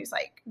someone who's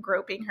like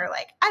groping her,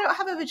 like, I don't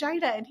have a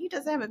vagina, and he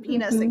doesn't have a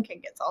penis, and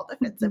Ken gets all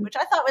defensive, which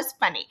I thought was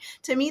funny.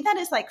 To me, that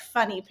is like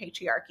funny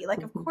patriarchy.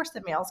 Like, of course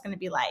the male's going to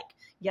be like,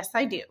 yes,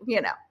 I do,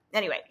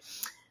 anyway.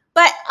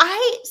 But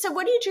so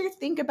what did you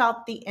think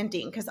about the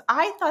ending? Because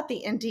I thought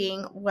the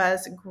ending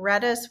was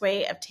Greta's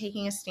way of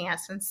taking a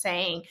stance and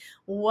saying,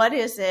 what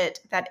is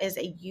it that is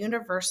a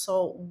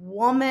universal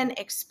woman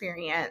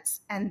experience?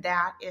 And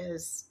that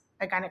is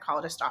a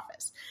gynecologist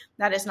office.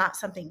 That is not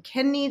something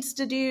Ken needs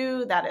to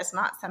do. That is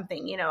not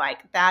something,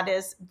 that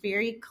is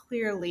very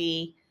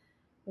clearly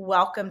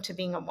welcome to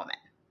being a woman.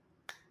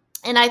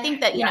 And I think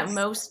that,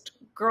 most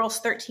girls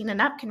 13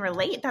 and up can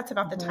relate. That's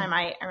about the time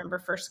I remember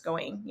first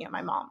going,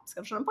 my mom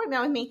scheduled an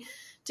appointment with me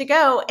to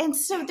go. And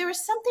so there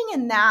was something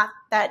in that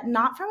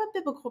not from a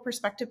biblical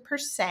perspective per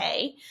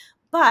se,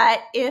 but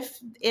if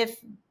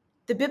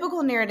the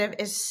biblical narrative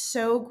is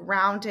so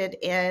grounded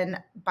in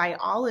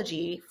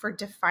biology for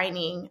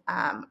defining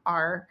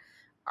our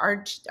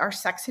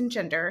sex and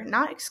gender,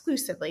 not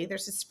exclusively,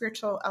 there's a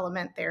spiritual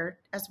element there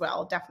as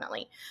well,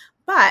 definitely.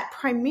 But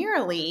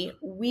primarily,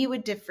 we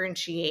would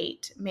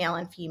differentiate male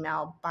and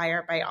female by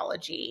our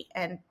biology,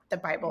 and the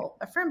Bible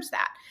affirms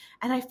that.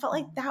 And I felt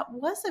like that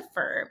was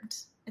affirmed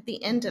at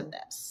the end of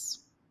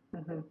this.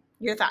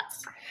 Your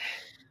thoughts?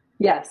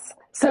 Yes.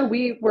 So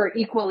we were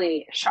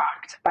equally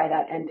shocked by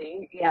that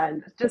ending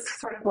and just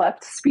sort of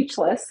left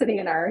speechless, sitting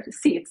in our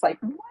seats like,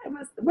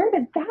 where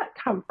did that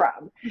come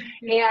from?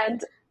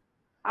 And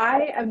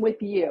I am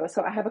with you.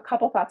 So I have a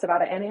couple thoughts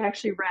about it. And I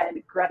actually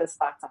read Greta's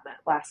thoughts on it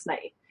last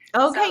night.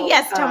 Okay, so,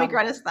 yes. Tell me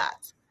Greta's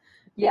thoughts.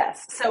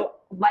 Yes. So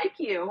like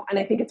you, and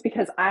I think it's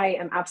because I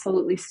am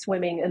absolutely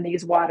swimming in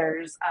these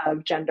waters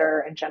of gender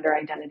and gender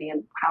identity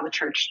and how the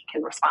church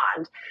can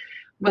respond,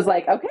 was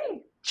like,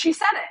 okay, she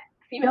said it.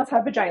 females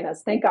have vaginas.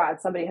 Thank God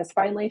somebody has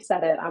finally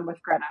said it. I'm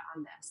with Greta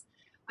on this.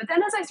 But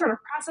then as I sort of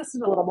processed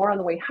it a little more on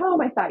the way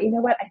home, I thought, you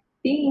know what? I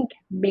think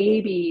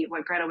maybe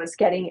what Greta was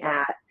getting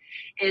at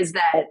is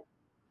that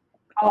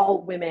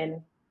all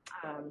women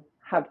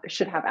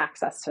should have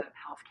access to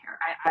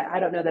healthcare. I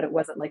don't know that it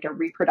wasn't like a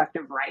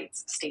reproductive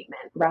rights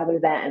statement rather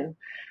than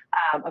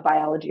a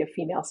biology of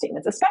female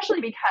statements,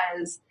 especially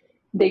because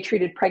they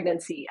treated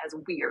pregnancy as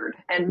weird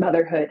and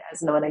motherhood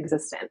as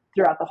non-existent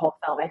throughout the whole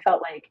film. I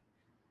felt like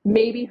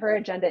maybe her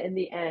agenda in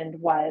the end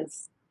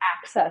was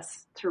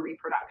access to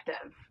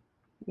reproductive,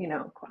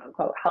 quote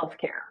unquote,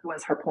 healthcare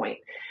was her point.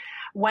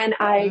 When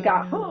I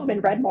got home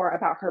and read more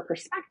about her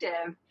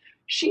perspective,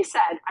 she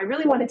said, I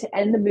really wanted to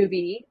end the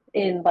movie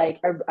in like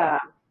a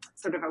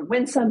sort of a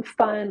winsome,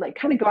 fun, like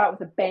kind of go out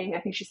with a bang. I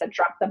think she said,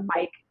 drop the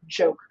mic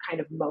joke kind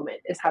of moment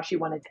is how she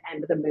wanted to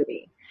end the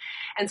movie.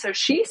 And so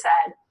she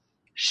said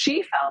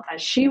she felt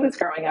as she was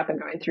growing up and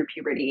going through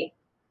puberty,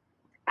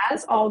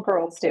 as all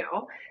girls do,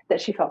 that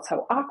she felt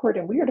so awkward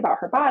and weird about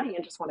her body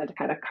and just wanted to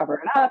kind of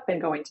cover it up,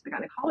 and going to the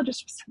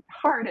gynecologist was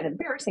hard and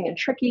embarrassing and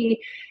tricky.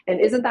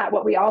 And isn't that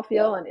what we all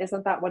feel? And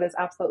isn't that what is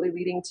absolutely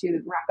leading to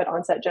rapid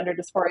onset gender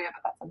dysphoria?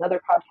 But that's another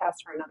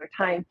podcast for another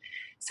time.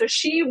 So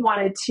she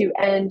wanted to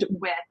end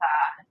with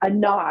a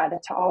nod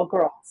to all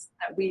girls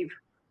that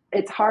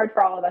it's hard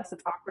for all of us.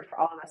 It's awkward for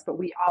all of us, but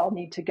we all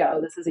need to go.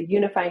 This is a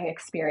unifying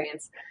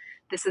experience.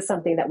 This is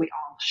something that we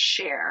all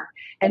share,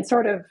 and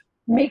sort of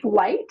make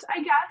light,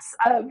 I guess,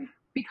 of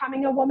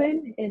becoming a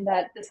woman, in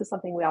that this is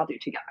something we all do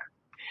together.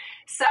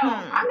 So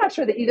I'm not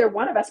sure that either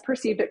one of us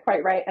perceived it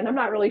quite right. And I'm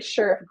not really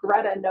sure if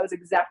Greta knows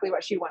exactly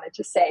what she wanted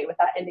to say with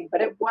that ending,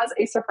 but it was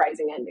a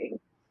surprising ending.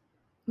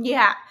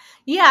 Yeah.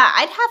 Yeah.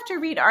 I'd have to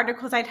read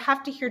articles. I'd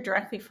have to hear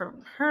directly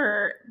from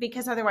her,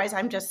 because otherwise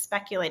I'm just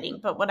speculating.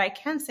 But what I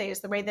can say is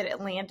the way that it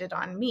landed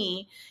on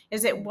me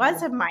is it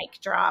was a mic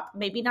drop,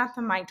 maybe not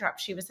the mic drop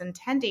she was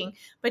intending,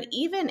 but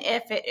even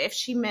if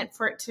she meant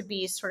for it to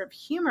be sort of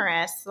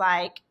humorous,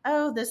 like,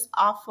 oh, this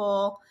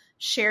awful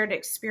shared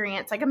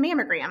experience, like a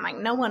mammogram, like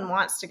no one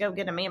wants to go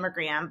get a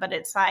mammogram, but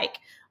it's like,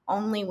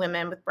 only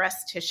women with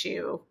breast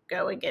tissue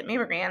go and get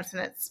mammograms,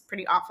 and it's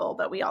pretty awful,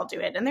 but we all do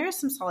it. And there is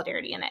some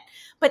solidarity in it.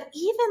 But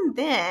even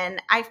then,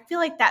 I feel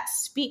like that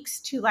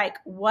speaks to like,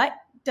 what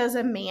does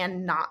a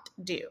man not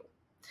do?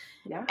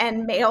 Yeah.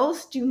 And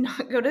males do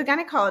not go to the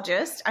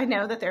gynecologist. I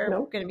know that there are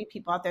going to be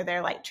people out there that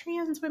are like,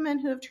 trans women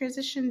who have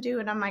transitioned do.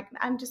 And I'm like,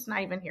 I'm just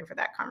not even here for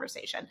that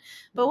conversation.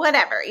 But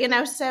whatever,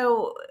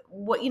 so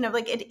what,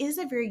 like it is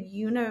a very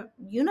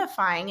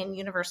unifying and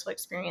universal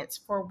experience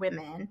for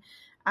women.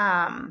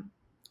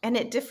 And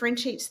it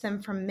differentiates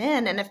them from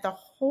men. And if the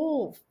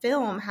whole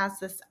film has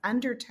this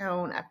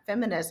undertone of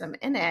feminism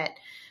in it,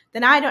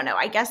 then I don't know.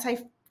 I guess I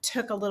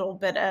took a little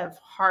bit of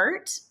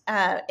heart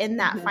in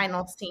that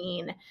final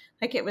scene.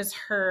 Like it was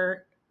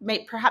her,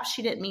 perhaps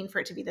she didn't mean for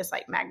it to be this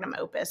like magnum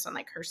opus on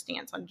like her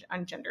stance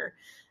on gender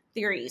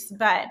theories.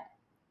 But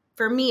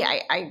for me,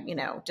 I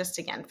just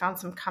again found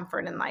some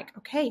comfort in like,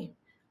 okay,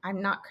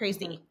 I'm not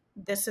crazy.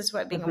 This is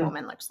what being a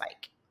woman looks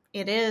like.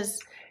 It is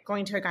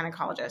going to a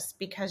gynecologist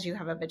because you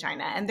have a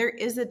vagina. And there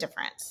is a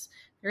difference.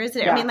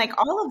 I mean, like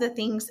all of the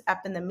things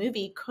up in the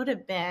movie could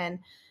have been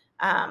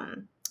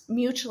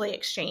mutually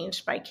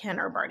exchanged by Ken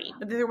or Barty,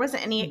 but there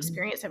wasn't any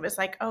experience that was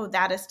like, oh,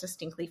 that is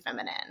distinctly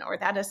feminine or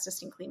that is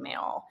distinctly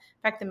male.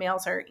 In fact, the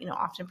males are,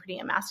 often pretty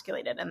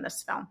emasculated in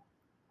this film.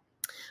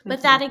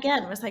 But that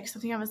again was like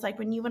something I was like,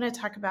 when you want to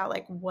talk about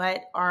like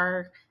what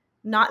are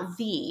not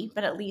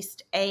but at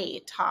least a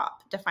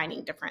top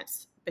defining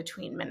difference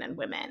between men and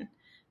women.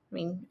 I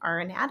mean, our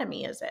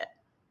anatomy is it.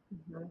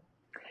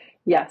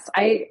 Yes,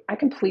 I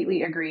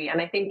completely agree.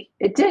 And I think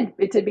it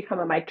did become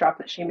a mic drop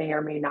that she may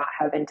or may not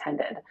have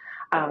intended.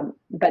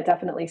 But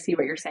definitely see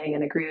what you're saying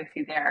and agree with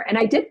you there. And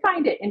I did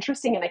find it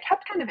interesting, and I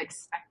kept kind of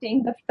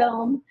expecting the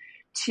film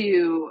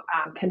to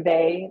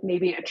convey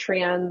maybe a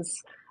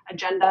trans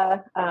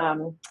agenda, a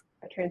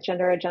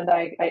transgender agenda.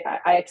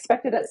 I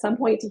expected at some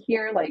point to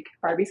hear like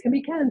Barbies can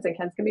be Kens and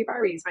Kens can be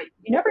Barbies, but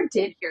you never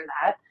did hear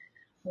that.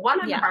 One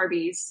of the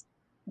Barbies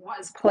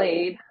was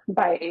played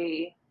by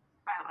a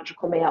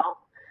biological male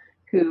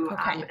who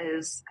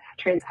has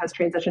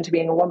transitioned to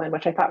being a woman,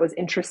 which I thought was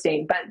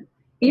interesting. But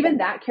even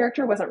that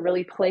character wasn't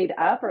really played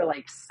up or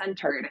like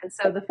centered. And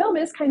so the film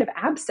is kind of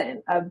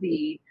absent of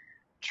the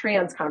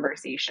trans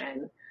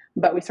conversation,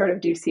 but we sort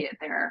of do see it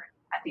there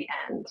at the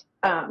end.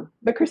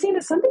 But Christine,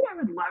 something I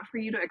would love for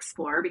you to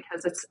explore,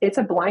 because it's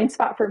a blind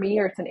spot for me,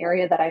 or it's an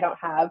area that I don't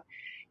have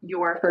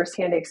your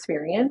firsthand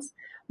experience.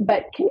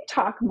 But can you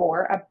talk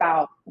more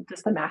about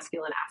just the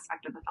masculine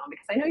aspect of the film?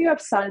 Because I know you have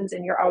sons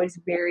and you're always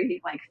very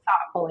like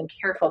thoughtful and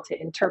careful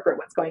to interpret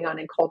what's going on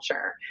in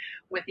culture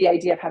with the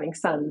idea of having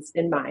sons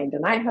in mind.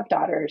 And I have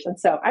daughters. And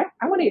so I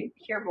want to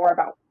hear more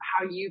about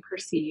how you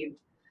perceive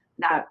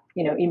that,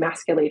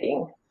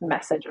 emasculating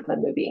message of the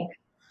movie.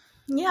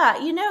 Yeah,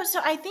 so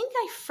I think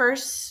I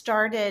first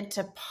started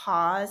to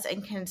pause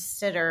and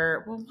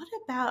consider, well, what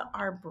about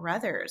our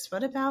brothers?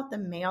 What about the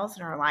males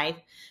in our life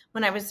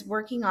when I was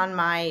working on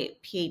my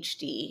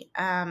PhD?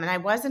 And I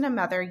wasn't a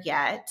mother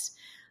yet,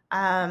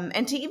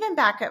 And to even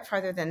back up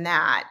farther than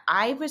that,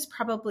 I was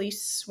probably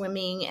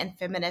swimming in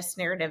feminist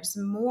narratives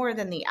more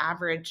than the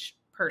average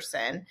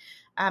person,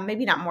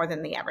 maybe not more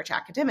than the average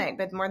academic,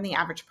 but more than the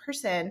average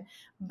person,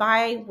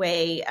 by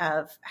way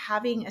of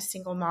having a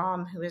single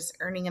mom who is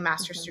earning a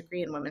master's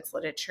degree in women's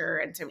literature.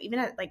 And so even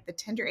at like the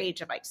tender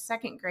age of like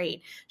second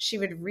grade, she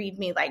would read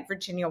me like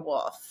Virginia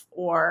Woolf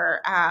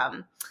or,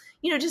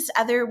 just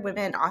other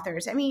women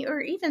authors. I mean, or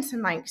even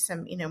some,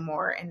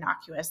 more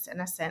innocuous,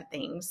 innocent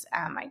things,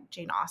 like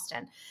Jane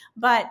Austen,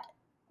 but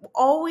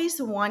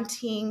always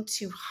wanting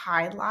to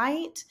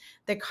highlight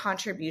the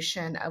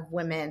contribution of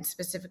women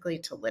specifically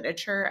to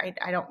literature.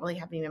 I don't really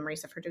have any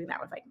memories of her doing that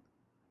with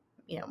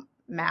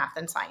math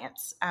and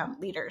science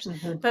leaders,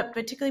 but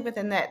particularly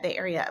within the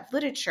area of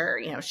literature,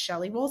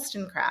 Shelley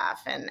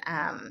Wollstonecraft and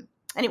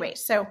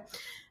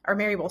or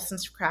Mary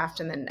Wollstonecraft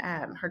and then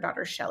her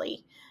daughter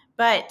Shelley.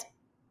 But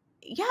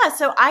yeah,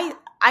 so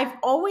I've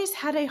always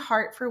had a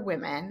heart for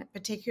women,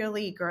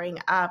 particularly growing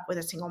up with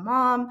a single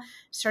mom,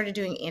 started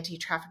doing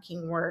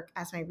anti-trafficking work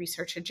as my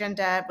research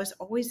agenda, was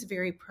always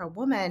very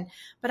pro-woman,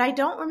 but I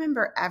don't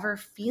remember ever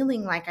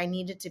feeling like I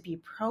needed to be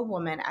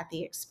pro-woman at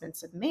the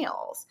expense of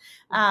males.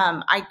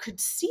 I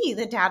could see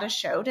the data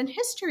showed and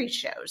history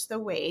shows the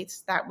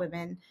ways that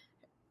women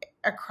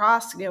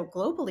across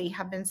globally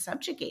have been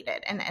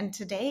subjugated and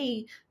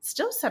today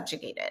still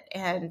subjugated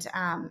and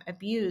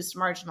abused,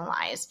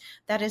 marginalized.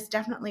 That is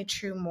definitely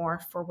true more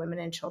for women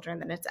and children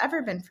than it's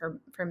ever been for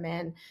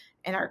men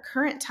in our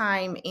current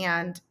time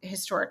and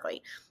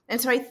historically. And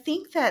so I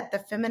think that the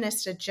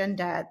feminist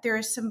agenda, there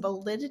is some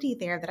validity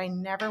there that I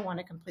never want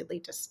to completely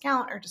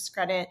discount or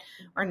discredit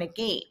or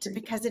negate,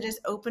 because it has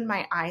opened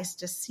my eyes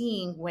to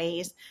seeing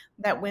ways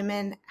that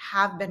women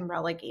have been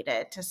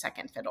relegated to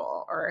second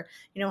fiddle or,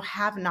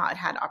 have not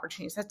had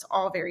opportunities. That's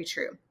all very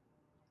true.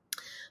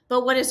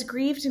 But what has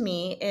grieved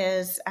me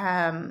is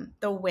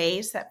the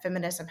ways that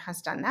feminism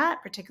has done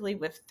that, particularly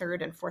with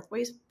third and fourth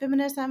wave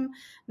feminism,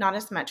 not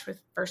as much with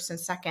first and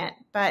second,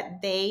 but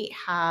they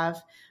have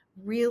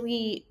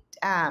really,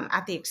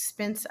 at the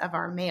expense of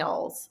our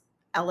males,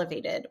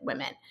 elevated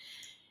women.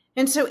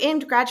 And so in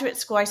graduate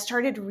school, I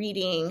started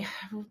reading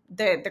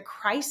the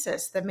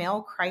crisis, the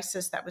male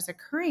crisis that was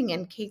occurring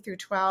in K through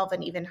 12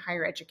 and even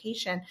higher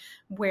education,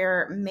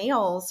 where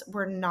males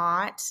were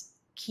not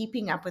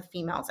keeping up with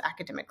females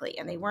academically,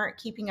 and they weren't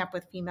keeping up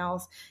with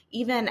females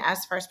even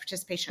as far as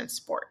participation in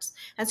sports.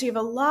 And so you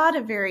have a lot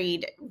of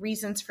varied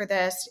reasons for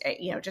this,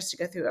 just to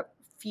go through a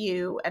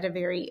few at a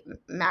very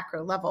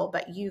macro level,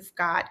 but you've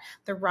got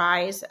the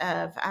rise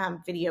of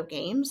video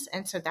games.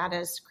 And so that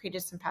has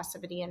created some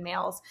passivity in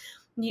males.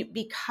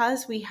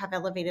 Because we have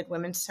elevated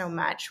women so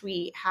much,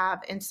 we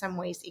have in some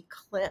ways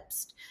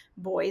eclipsed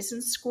boys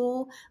in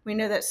school. We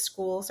know that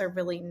schools are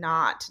really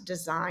not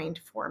designed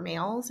for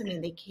males. I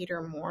mean, they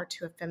cater more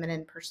to a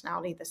feminine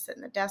personality that sit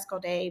in the desk all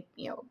day,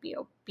 be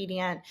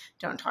obedient,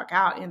 don't talk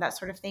out, that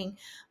sort of thing.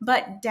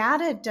 But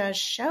data does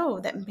show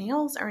that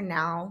males are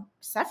now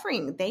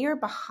suffering. They are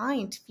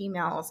behind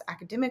females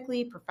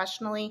academically,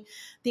 professionally.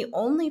 The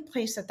only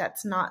place that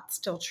that's not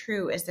still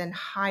true is in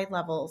high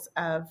levels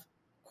of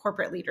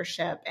corporate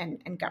leadership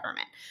and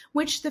government,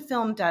 which the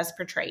film does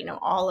portray.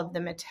 All of the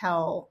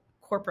Mattel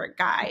corporate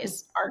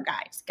guys are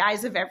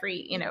guys of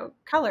every,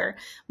 color,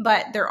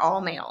 but they're all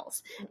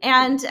males.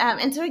 And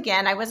so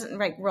again, I wasn't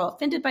real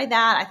offended by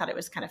that. I thought it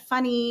was kind of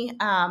funny.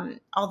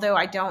 Although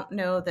I don't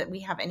know that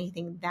we have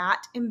anything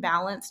that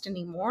imbalanced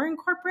anymore in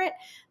corporate,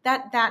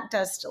 that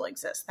does still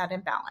exist, that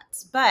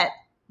imbalance. But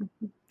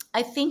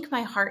I think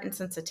my heart and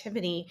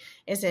sensitivity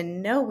is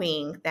in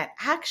knowing that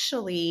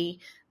actually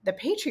the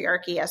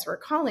patriarchy, as we're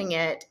calling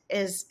it,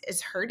 is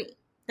hurting.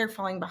 They're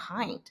falling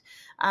behind.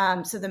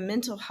 So the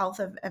mental health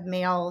of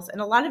males,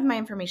 and a lot of my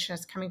information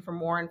is coming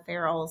from Warren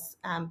Farrell's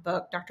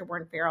book, Dr.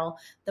 Warren Farrell,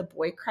 The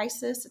Boy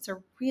Crisis. It's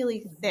a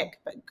really thick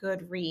but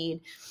good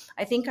read.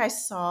 I think I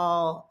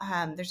saw,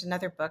 there's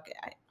another book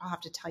I'll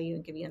have to tell you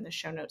and give you in the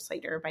show notes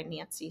later by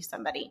Nancy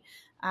somebody.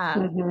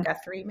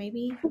 Guthrie,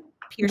 maybe?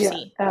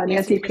 Piercy. Yeah,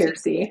 Nancy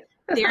Piercy.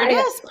 There it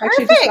is.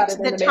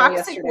 Perfect. The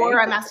toxic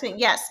war on masculinity.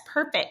 Yes,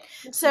 perfect.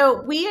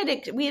 So we had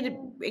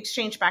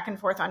exchanged back and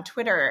forth on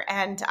Twitter,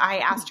 and I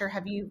asked her,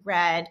 "Have you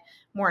read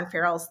Warren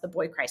Farrell's The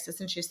Boy Crisis?"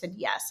 And she said,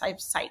 "Yes, I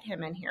cite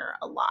him in here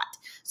a lot."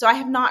 So I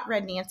have not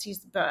read Nancy's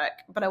book,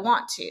 but I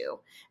want to.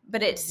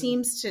 But it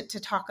seems to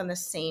talk on the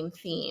same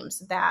themes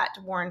that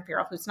Warren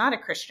Farrell, who's not a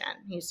Christian,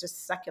 he's just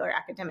a secular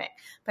academic,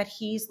 but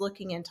he's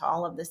looking into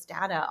all of this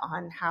data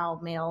on how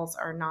males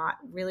are not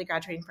really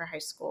graduating from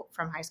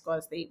high school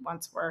as they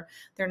once were.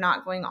 They're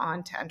not going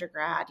on to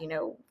undergrad.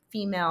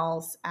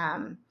 Females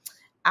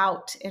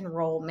out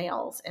enroll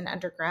males in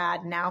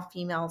undergrad. Now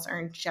females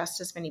earn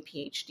just as many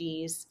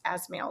PhDs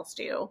as males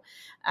do.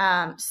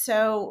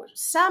 So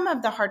some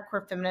of the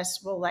hardcore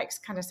feminists will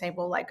say,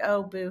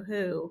 oh,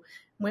 boo-hoo,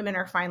 women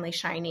are finally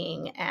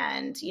shining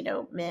and,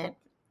 men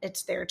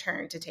it's their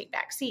turn to take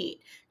back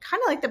seat,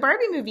 kind of like the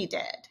Barbie movie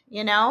did,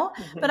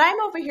 Mm-hmm. But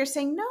I'm over here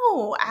saying,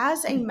 no,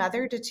 as a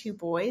mother to two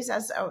boys,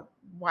 as a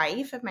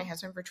wife of my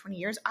husband for 20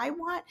 years, I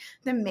want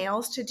the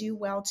males to do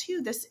well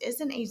too. This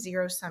isn't a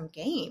zero-sum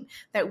game,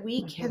 that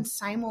we can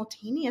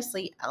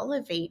simultaneously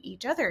elevate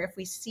each other. If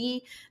we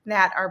see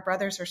that our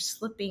brothers are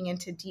slipping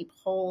into deep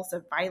holes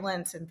of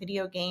violence and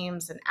video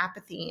games and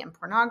apathy and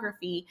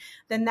pornography,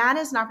 then that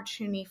is an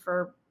opportunity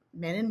for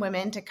men and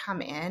women to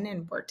come in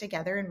and work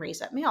together and raise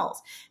up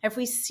males. If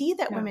we see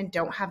that women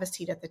don't have a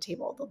seat at the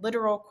table, the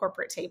literal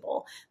corporate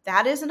table,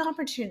 that is an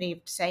opportunity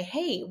to say,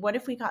 hey, what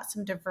if we got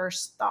some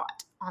diverse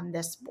thought on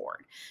this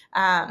board?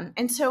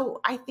 And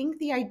so I think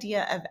the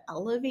idea of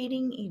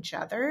elevating each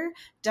other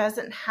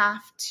doesn't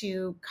have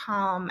to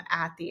come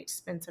at the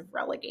expense of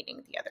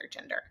relegating the other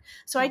gender.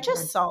 So I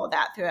just saw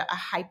that through a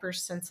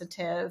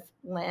hypersensitive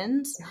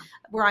lens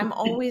where I'm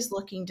always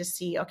looking to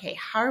see, okay,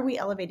 how are we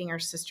elevating our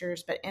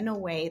sisters, but in a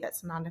way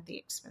that's not at the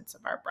expense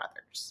of our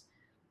brothers?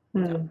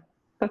 So.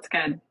 That's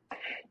good.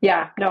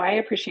 Yeah, no, I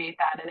appreciate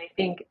that. And I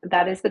think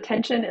that is the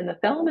tension in the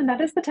film, and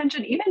that is the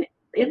tension even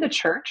in the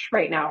church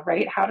right now,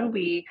 right? How do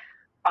we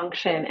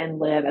function and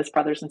live as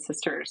brothers and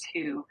sisters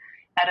who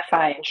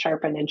edify and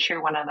sharpen and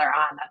cheer one another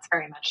on? That's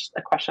very much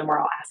the question we're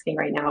all asking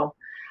right now.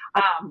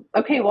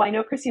 Okay, well, I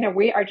know, Christina,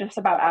 we are just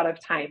about out of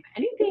time.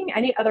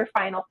 Any other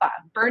final thoughts,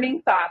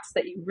 burning thoughts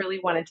that you really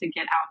wanted to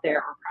get out there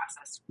or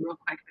process real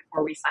quick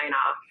before we sign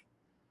off?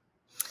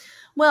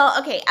 Well,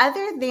 okay,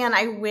 other than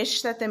I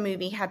wish that the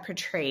movie had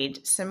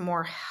portrayed some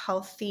more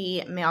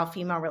healthy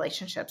male-female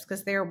relationships,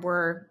 because there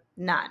were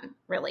none,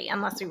 really,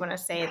 unless we want to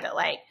say that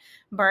like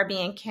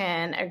Barbie and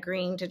Ken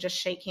agreeing to just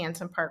shake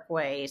hands and part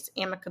ways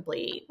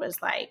amicably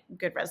was like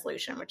good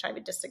resolution, which I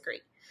would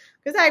disagree.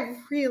 Because I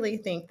really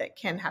think that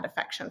Ken had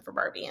affection for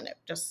Barbie and it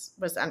just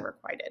was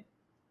unrequited.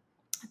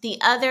 The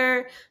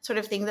other sort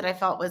of thing that I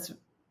felt was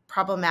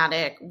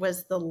problematic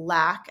was the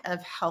lack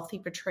of healthy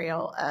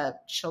portrayal of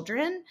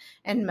children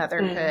and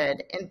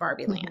motherhood in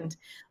Barbie Land.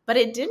 But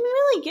it didn't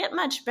really get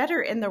much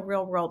better in the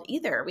real world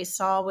either. We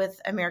saw with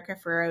America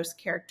Ferrero's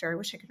character, I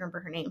wish I could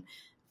remember her name,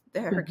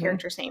 her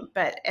character's name,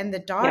 and the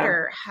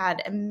daughter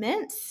had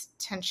immense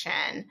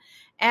tension.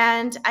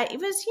 And it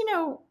was,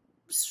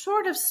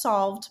 sort of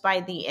solved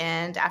by the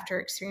end after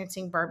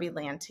experiencing Barbie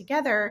Land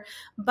together,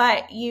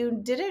 but you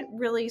didn't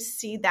really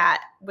see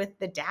that with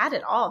the dad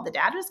at all. The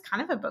dad was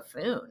kind of a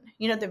buffoon.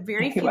 The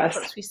very few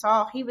clips we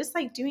saw, he was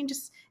like doing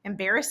just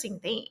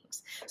embarrassing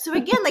things. So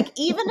again, like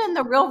even in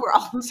the real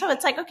world, so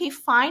it's like, okay,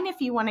 fine if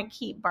you want to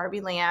keep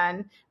Barbie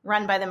Land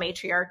run by the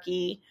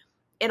matriarchy.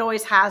 It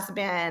always has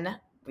been,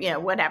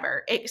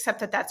 whatever, except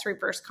that that's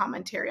reverse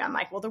commentary on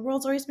like, well, the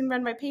world's always been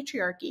run by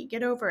patriarchy.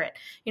 Get over it.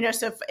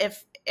 So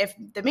if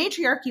the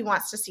matriarchy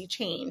wants to see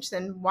change,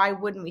 then why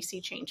wouldn't we see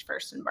change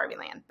first in Barbie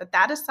Land? But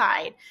that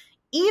aside,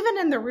 even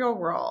in the real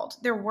world,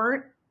 there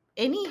weren't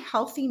any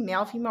healthy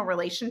male-female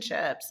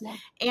relationships. Yeah.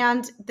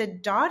 And the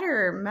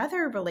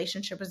daughter-mother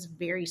relationship was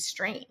very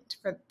strained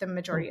for the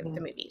majority of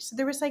the movie. So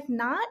there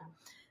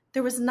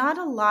was not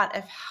a lot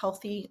of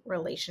healthy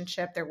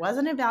relationship. There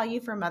wasn't a value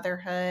for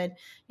motherhood.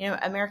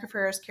 America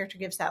Ferrero's character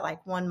gives that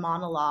like one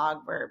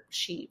monologue where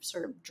she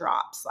sort of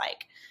drops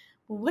like,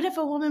 well, what if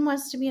a woman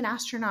wants to be an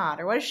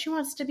astronaut? Or what if she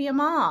wants to be a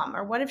mom?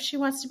 Or what if she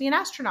wants to be an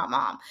astronaut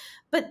mom?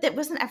 But that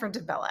wasn't ever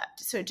developed.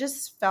 So it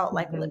just felt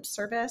like lip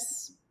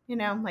service,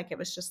 like it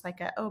was just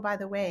like oh, by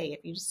the way,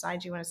 if you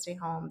decide you want to stay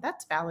home,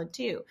 that's valid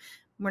too.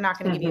 We're not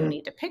going to give you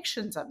any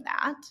depictions of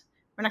that.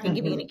 We're not going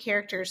to give you any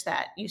characters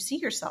that you see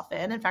yourself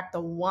in. In fact, the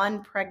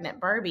one pregnant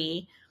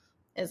Barbie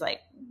is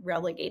like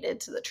relegated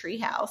to the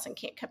treehouse and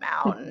can't come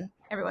out, and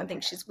everyone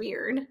thinks she's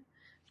weird.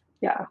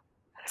 Yeah.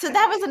 So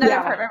that was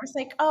another part where I was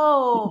like,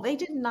 oh, they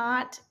did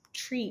not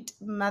treat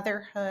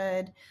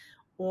motherhood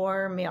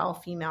or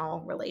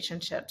male-female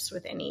relationships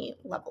with any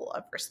level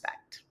of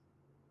respect.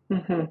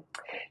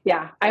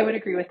 Yeah, I would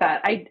agree with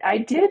that. I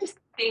did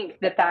think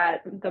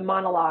that the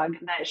monologue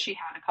that she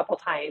had a couple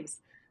times,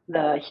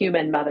 the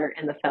human mother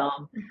in the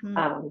film.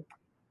 I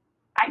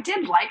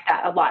did like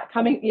that a lot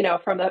coming,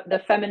 from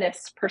the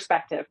feminist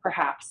perspective,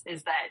 perhaps,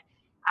 is that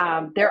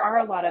there are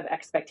a lot of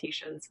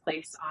expectations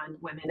placed on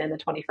women in the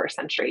 21st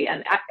century.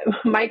 And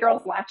my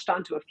girls latched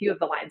onto a few of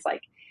the lines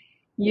like,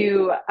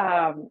 be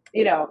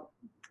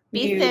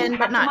thin,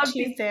 but not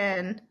too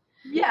thin.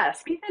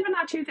 Yes, be thin but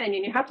not too thin.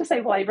 And you have to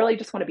say, well, I really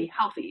just want to be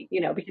healthy,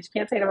 because you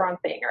can't say the wrong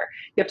thing. Or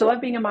you have to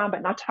love being a mom,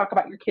 but not talk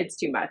about your kids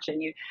too much.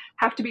 And you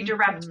have to be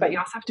direct, but you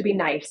also have to be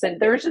nice. And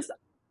there was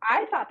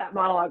I thought that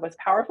monologue was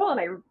powerful and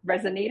I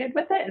resonated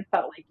with it and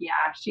felt like,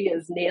 yeah, she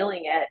is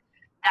nailing it.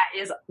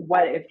 That is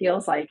what it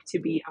feels like to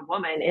be a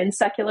woman in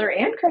secular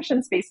and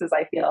Christian spaces,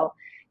 I feel,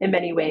 in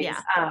many ways.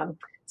 Yeah.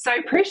 So I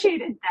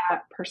appreciated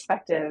that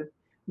perspective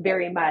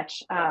very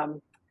much.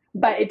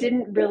 But it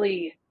didn't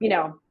really,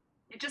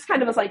 it just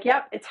kind of was like,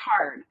 yep, it's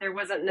hard. There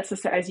wasn't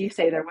necessarily, as you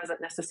say, there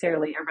wasn't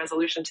necessarily a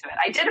resolution to it.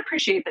 I did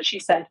appreciate that she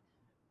said,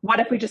 what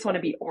if we just want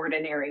to be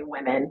ordinary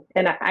women?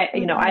 And I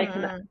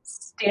can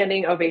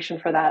standing ovation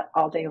for that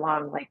all day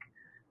long. Like,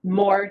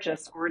 more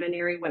just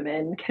ordinary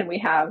women. Can we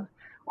have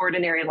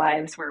ordinary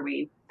lives where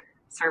we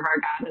serve our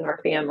God and our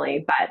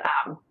family. But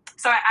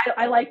so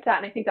I liked that.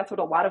 And I think that's what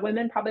a lot of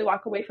women probably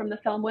walk away from the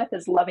film with,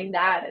 is loving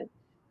that and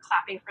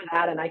clapping for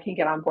that. And I can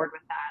get on board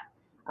with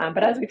that.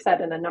 But as we've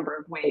said in a number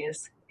of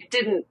ways, it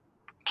didn't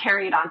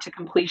carry it on to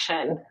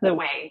completion the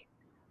way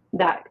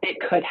that it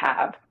could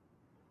have.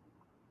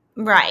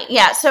 Right.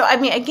 Yeah. So, I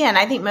mean, again,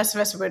 I think most of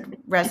us would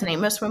resonate.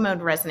 Most women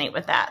would resonate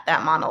with that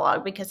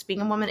monologue, because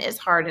being a woman is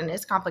hard and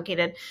is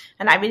complicated.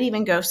 And I would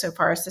even go so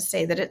far as to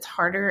say that it's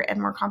harder and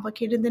more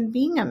complicated than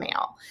being a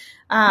male.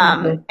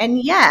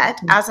 And yet,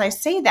 as I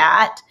say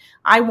that,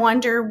 I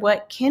wonder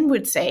what Ken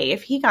would say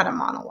if he got a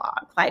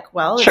monologue. Like,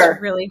 well,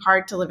 it's really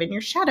hard to live in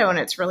your shadow, and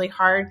it's really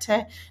hard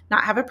to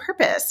not have a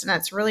purpose, and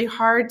it's really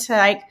hard to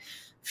like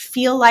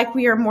feel like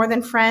we are more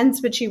than friends,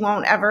 but you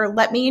won't ever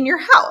let me in your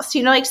house.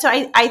 You know, like, so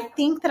I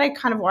think that I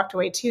kind of walked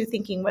away too,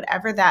 thinking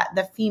whatever that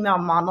the female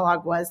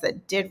monologue was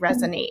that did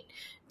resonate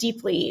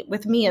deeply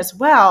with me as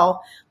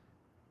well,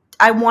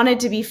 I wanted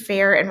to be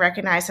fair and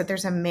recognize that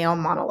there's a male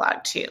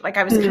monologue too. Like,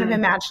 I was kind of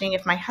imagining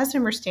if my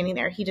husband were standing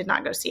there, he did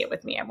not go see it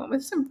with me. I went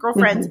with some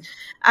girlfriends.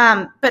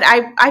 But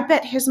I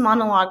bet his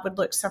monologue would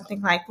look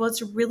something like, well,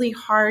 it's really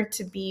hard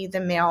to be the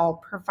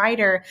male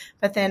provider,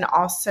 but then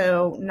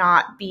also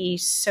not be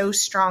so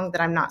strong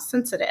that I'm not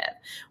sensitive.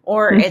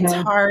 Or it's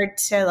hard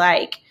to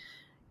like,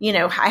 you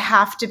know, I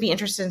have to be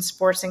interested in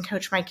sports and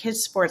coach my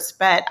kids' sports,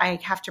 but I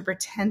have to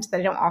pretend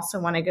that I don't also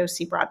want to go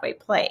see Broadway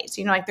plays.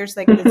 You know, like there's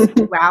like this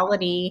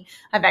duality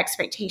of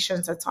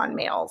expectations that's on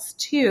males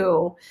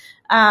too.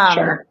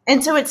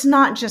 And so it's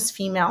not just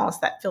females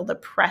that feel the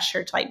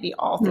pressure to like be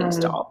all things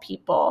to all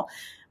people,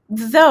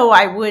 though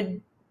I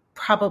would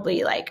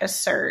probably like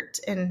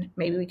assert, and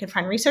maybe we could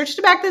find research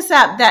to back this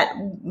up, that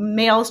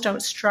males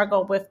don't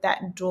struggle with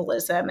that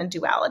dualism and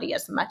duality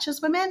as much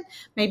as women.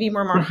 Maybe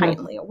we're more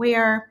heightenedly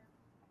aware.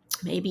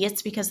 Maybe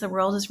it's because the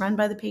world is run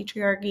by the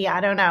patriarchy. I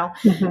don't know.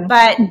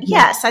 But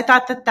yes, I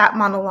thought that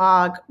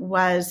monologue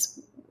was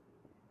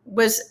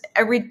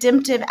a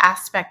redemptive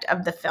aspect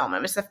of the film.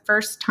 It was the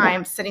first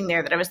time sitting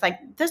there that I was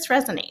like, this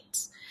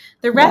resonates.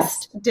 The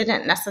rest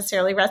didn't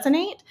necessarily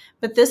resonate,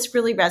 but this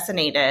really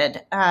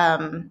resonated.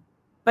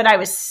 But I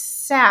was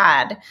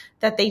sad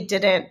that they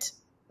didn't.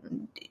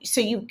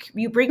 So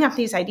you bring up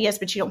these ideas,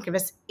 but you don't give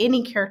us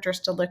any characters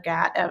to look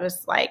at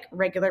as like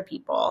regular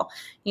people.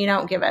 You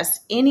don't give us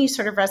any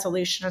sort of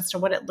resolution as to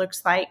what it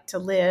looks like to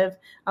live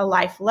a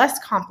life less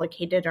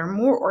complicated or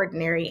more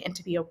ordinary, and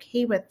to be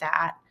okay with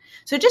that.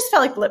 So it just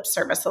felt like lip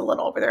service a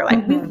little, where they're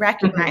like, we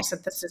recognize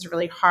that this is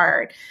really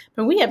hard,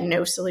 but we have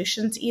no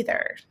solutions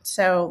either.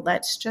 So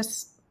let's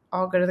just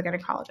all go to the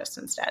gynecologist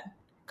instead.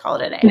 Call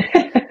it a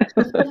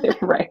day.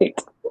 Right.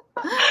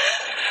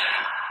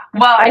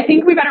 Well, I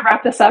think we better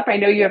wrap this up. I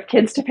know you have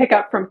kids to pick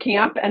up from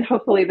camp, and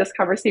hopefully this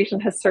conversation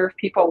has served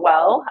people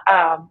well.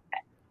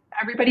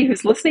 Everybody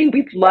who's listening,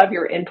 we'd love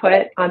your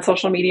input on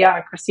social media,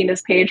 on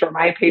Christina's page or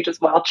my page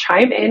as well.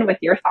 Chime in with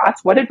your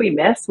thoughts. What did we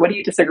miss? What do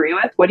you disagree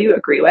with? What do you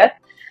agree with?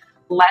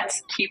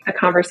 Let's keep the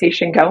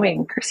conversation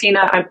going.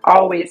 Christina, I'm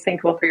always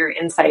thankful for your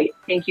insight.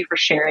 Thank you for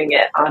sharing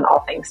it on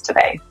All Things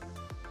Today.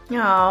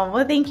 Oh,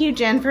 well, thank you,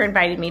 Jen, for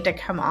inviting me to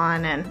come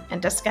on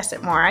and discuss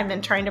it more. I've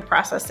been trying to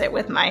process it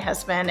with my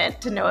husband, and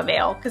to no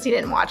avail, because he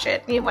didn't watch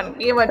it. He wouldn't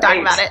talk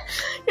about it.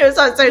 It was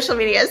on social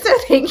media. So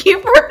thank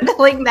you for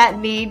filling that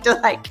need to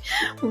like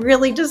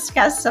really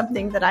discuss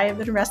something that I have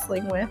been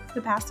wrestling with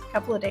the past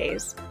couple of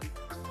days.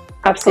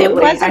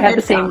 Absolutely. I had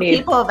the same need.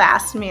 People have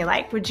asked me,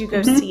 like, would you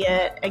go see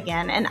it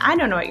again? And I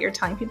don't know what you're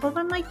telling people, but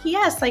I'm like,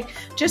 yes, like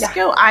just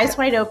go eyes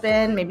wide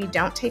open. Maybe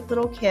don't take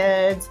little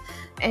kids.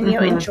 And, you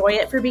know, enjoy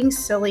it for being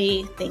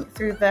silly, think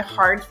through the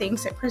hard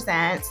things it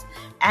presents,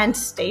 and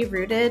stay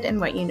rooted in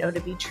what you know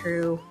to be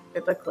true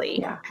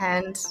biblically.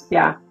 And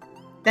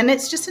then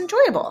it's just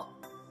enjoyable.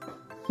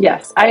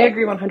 Yes, I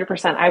agree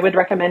 100%. I would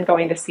recommend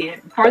going to see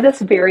it for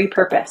this very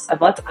purpose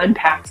of let's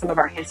unpack some of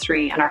our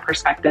history and our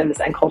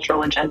perspectives and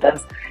cultural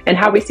agendas and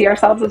how we see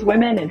ourselves as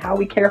women and how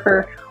we care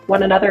for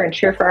one another and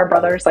cheer for our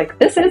brothers. Like,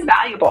 this is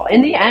valuable.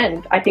 In the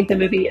end, I think the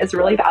movie is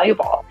really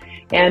valuable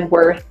and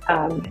worth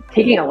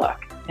taking a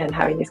look and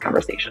having these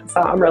conversations.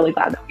 So I'm really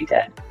glad that we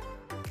did.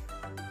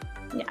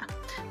 Yeah.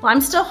 Well,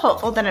 I'm still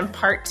hopeful that in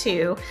part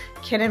 2,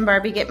 Ken and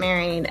Barbie get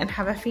married and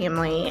have a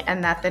family,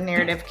 and that the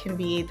narrative can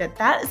be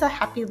that is a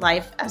happy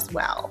life as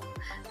well.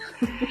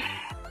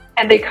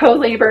 And they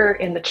co-labor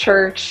in the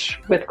church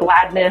with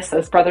gladness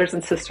as brothers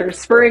and sisters,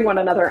 spurring one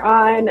another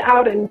on,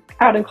 out in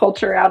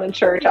culture, out in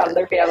church, out in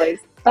their families.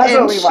 That's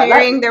and what we want.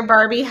 Sharing their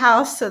Barbie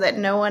house so that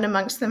no one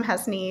amongst them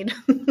has need.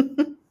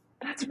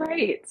 That's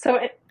right. So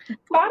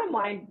bottom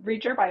line,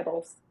 read your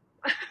Bibles.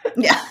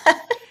 Yeah.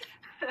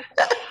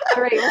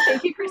 All right. Well,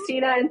 thank you,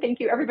 Christina. And thank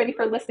you, everybody,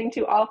 for listening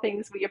to All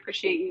Things. We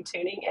appreciate you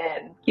tuning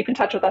in. Keep in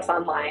touch with us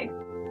online.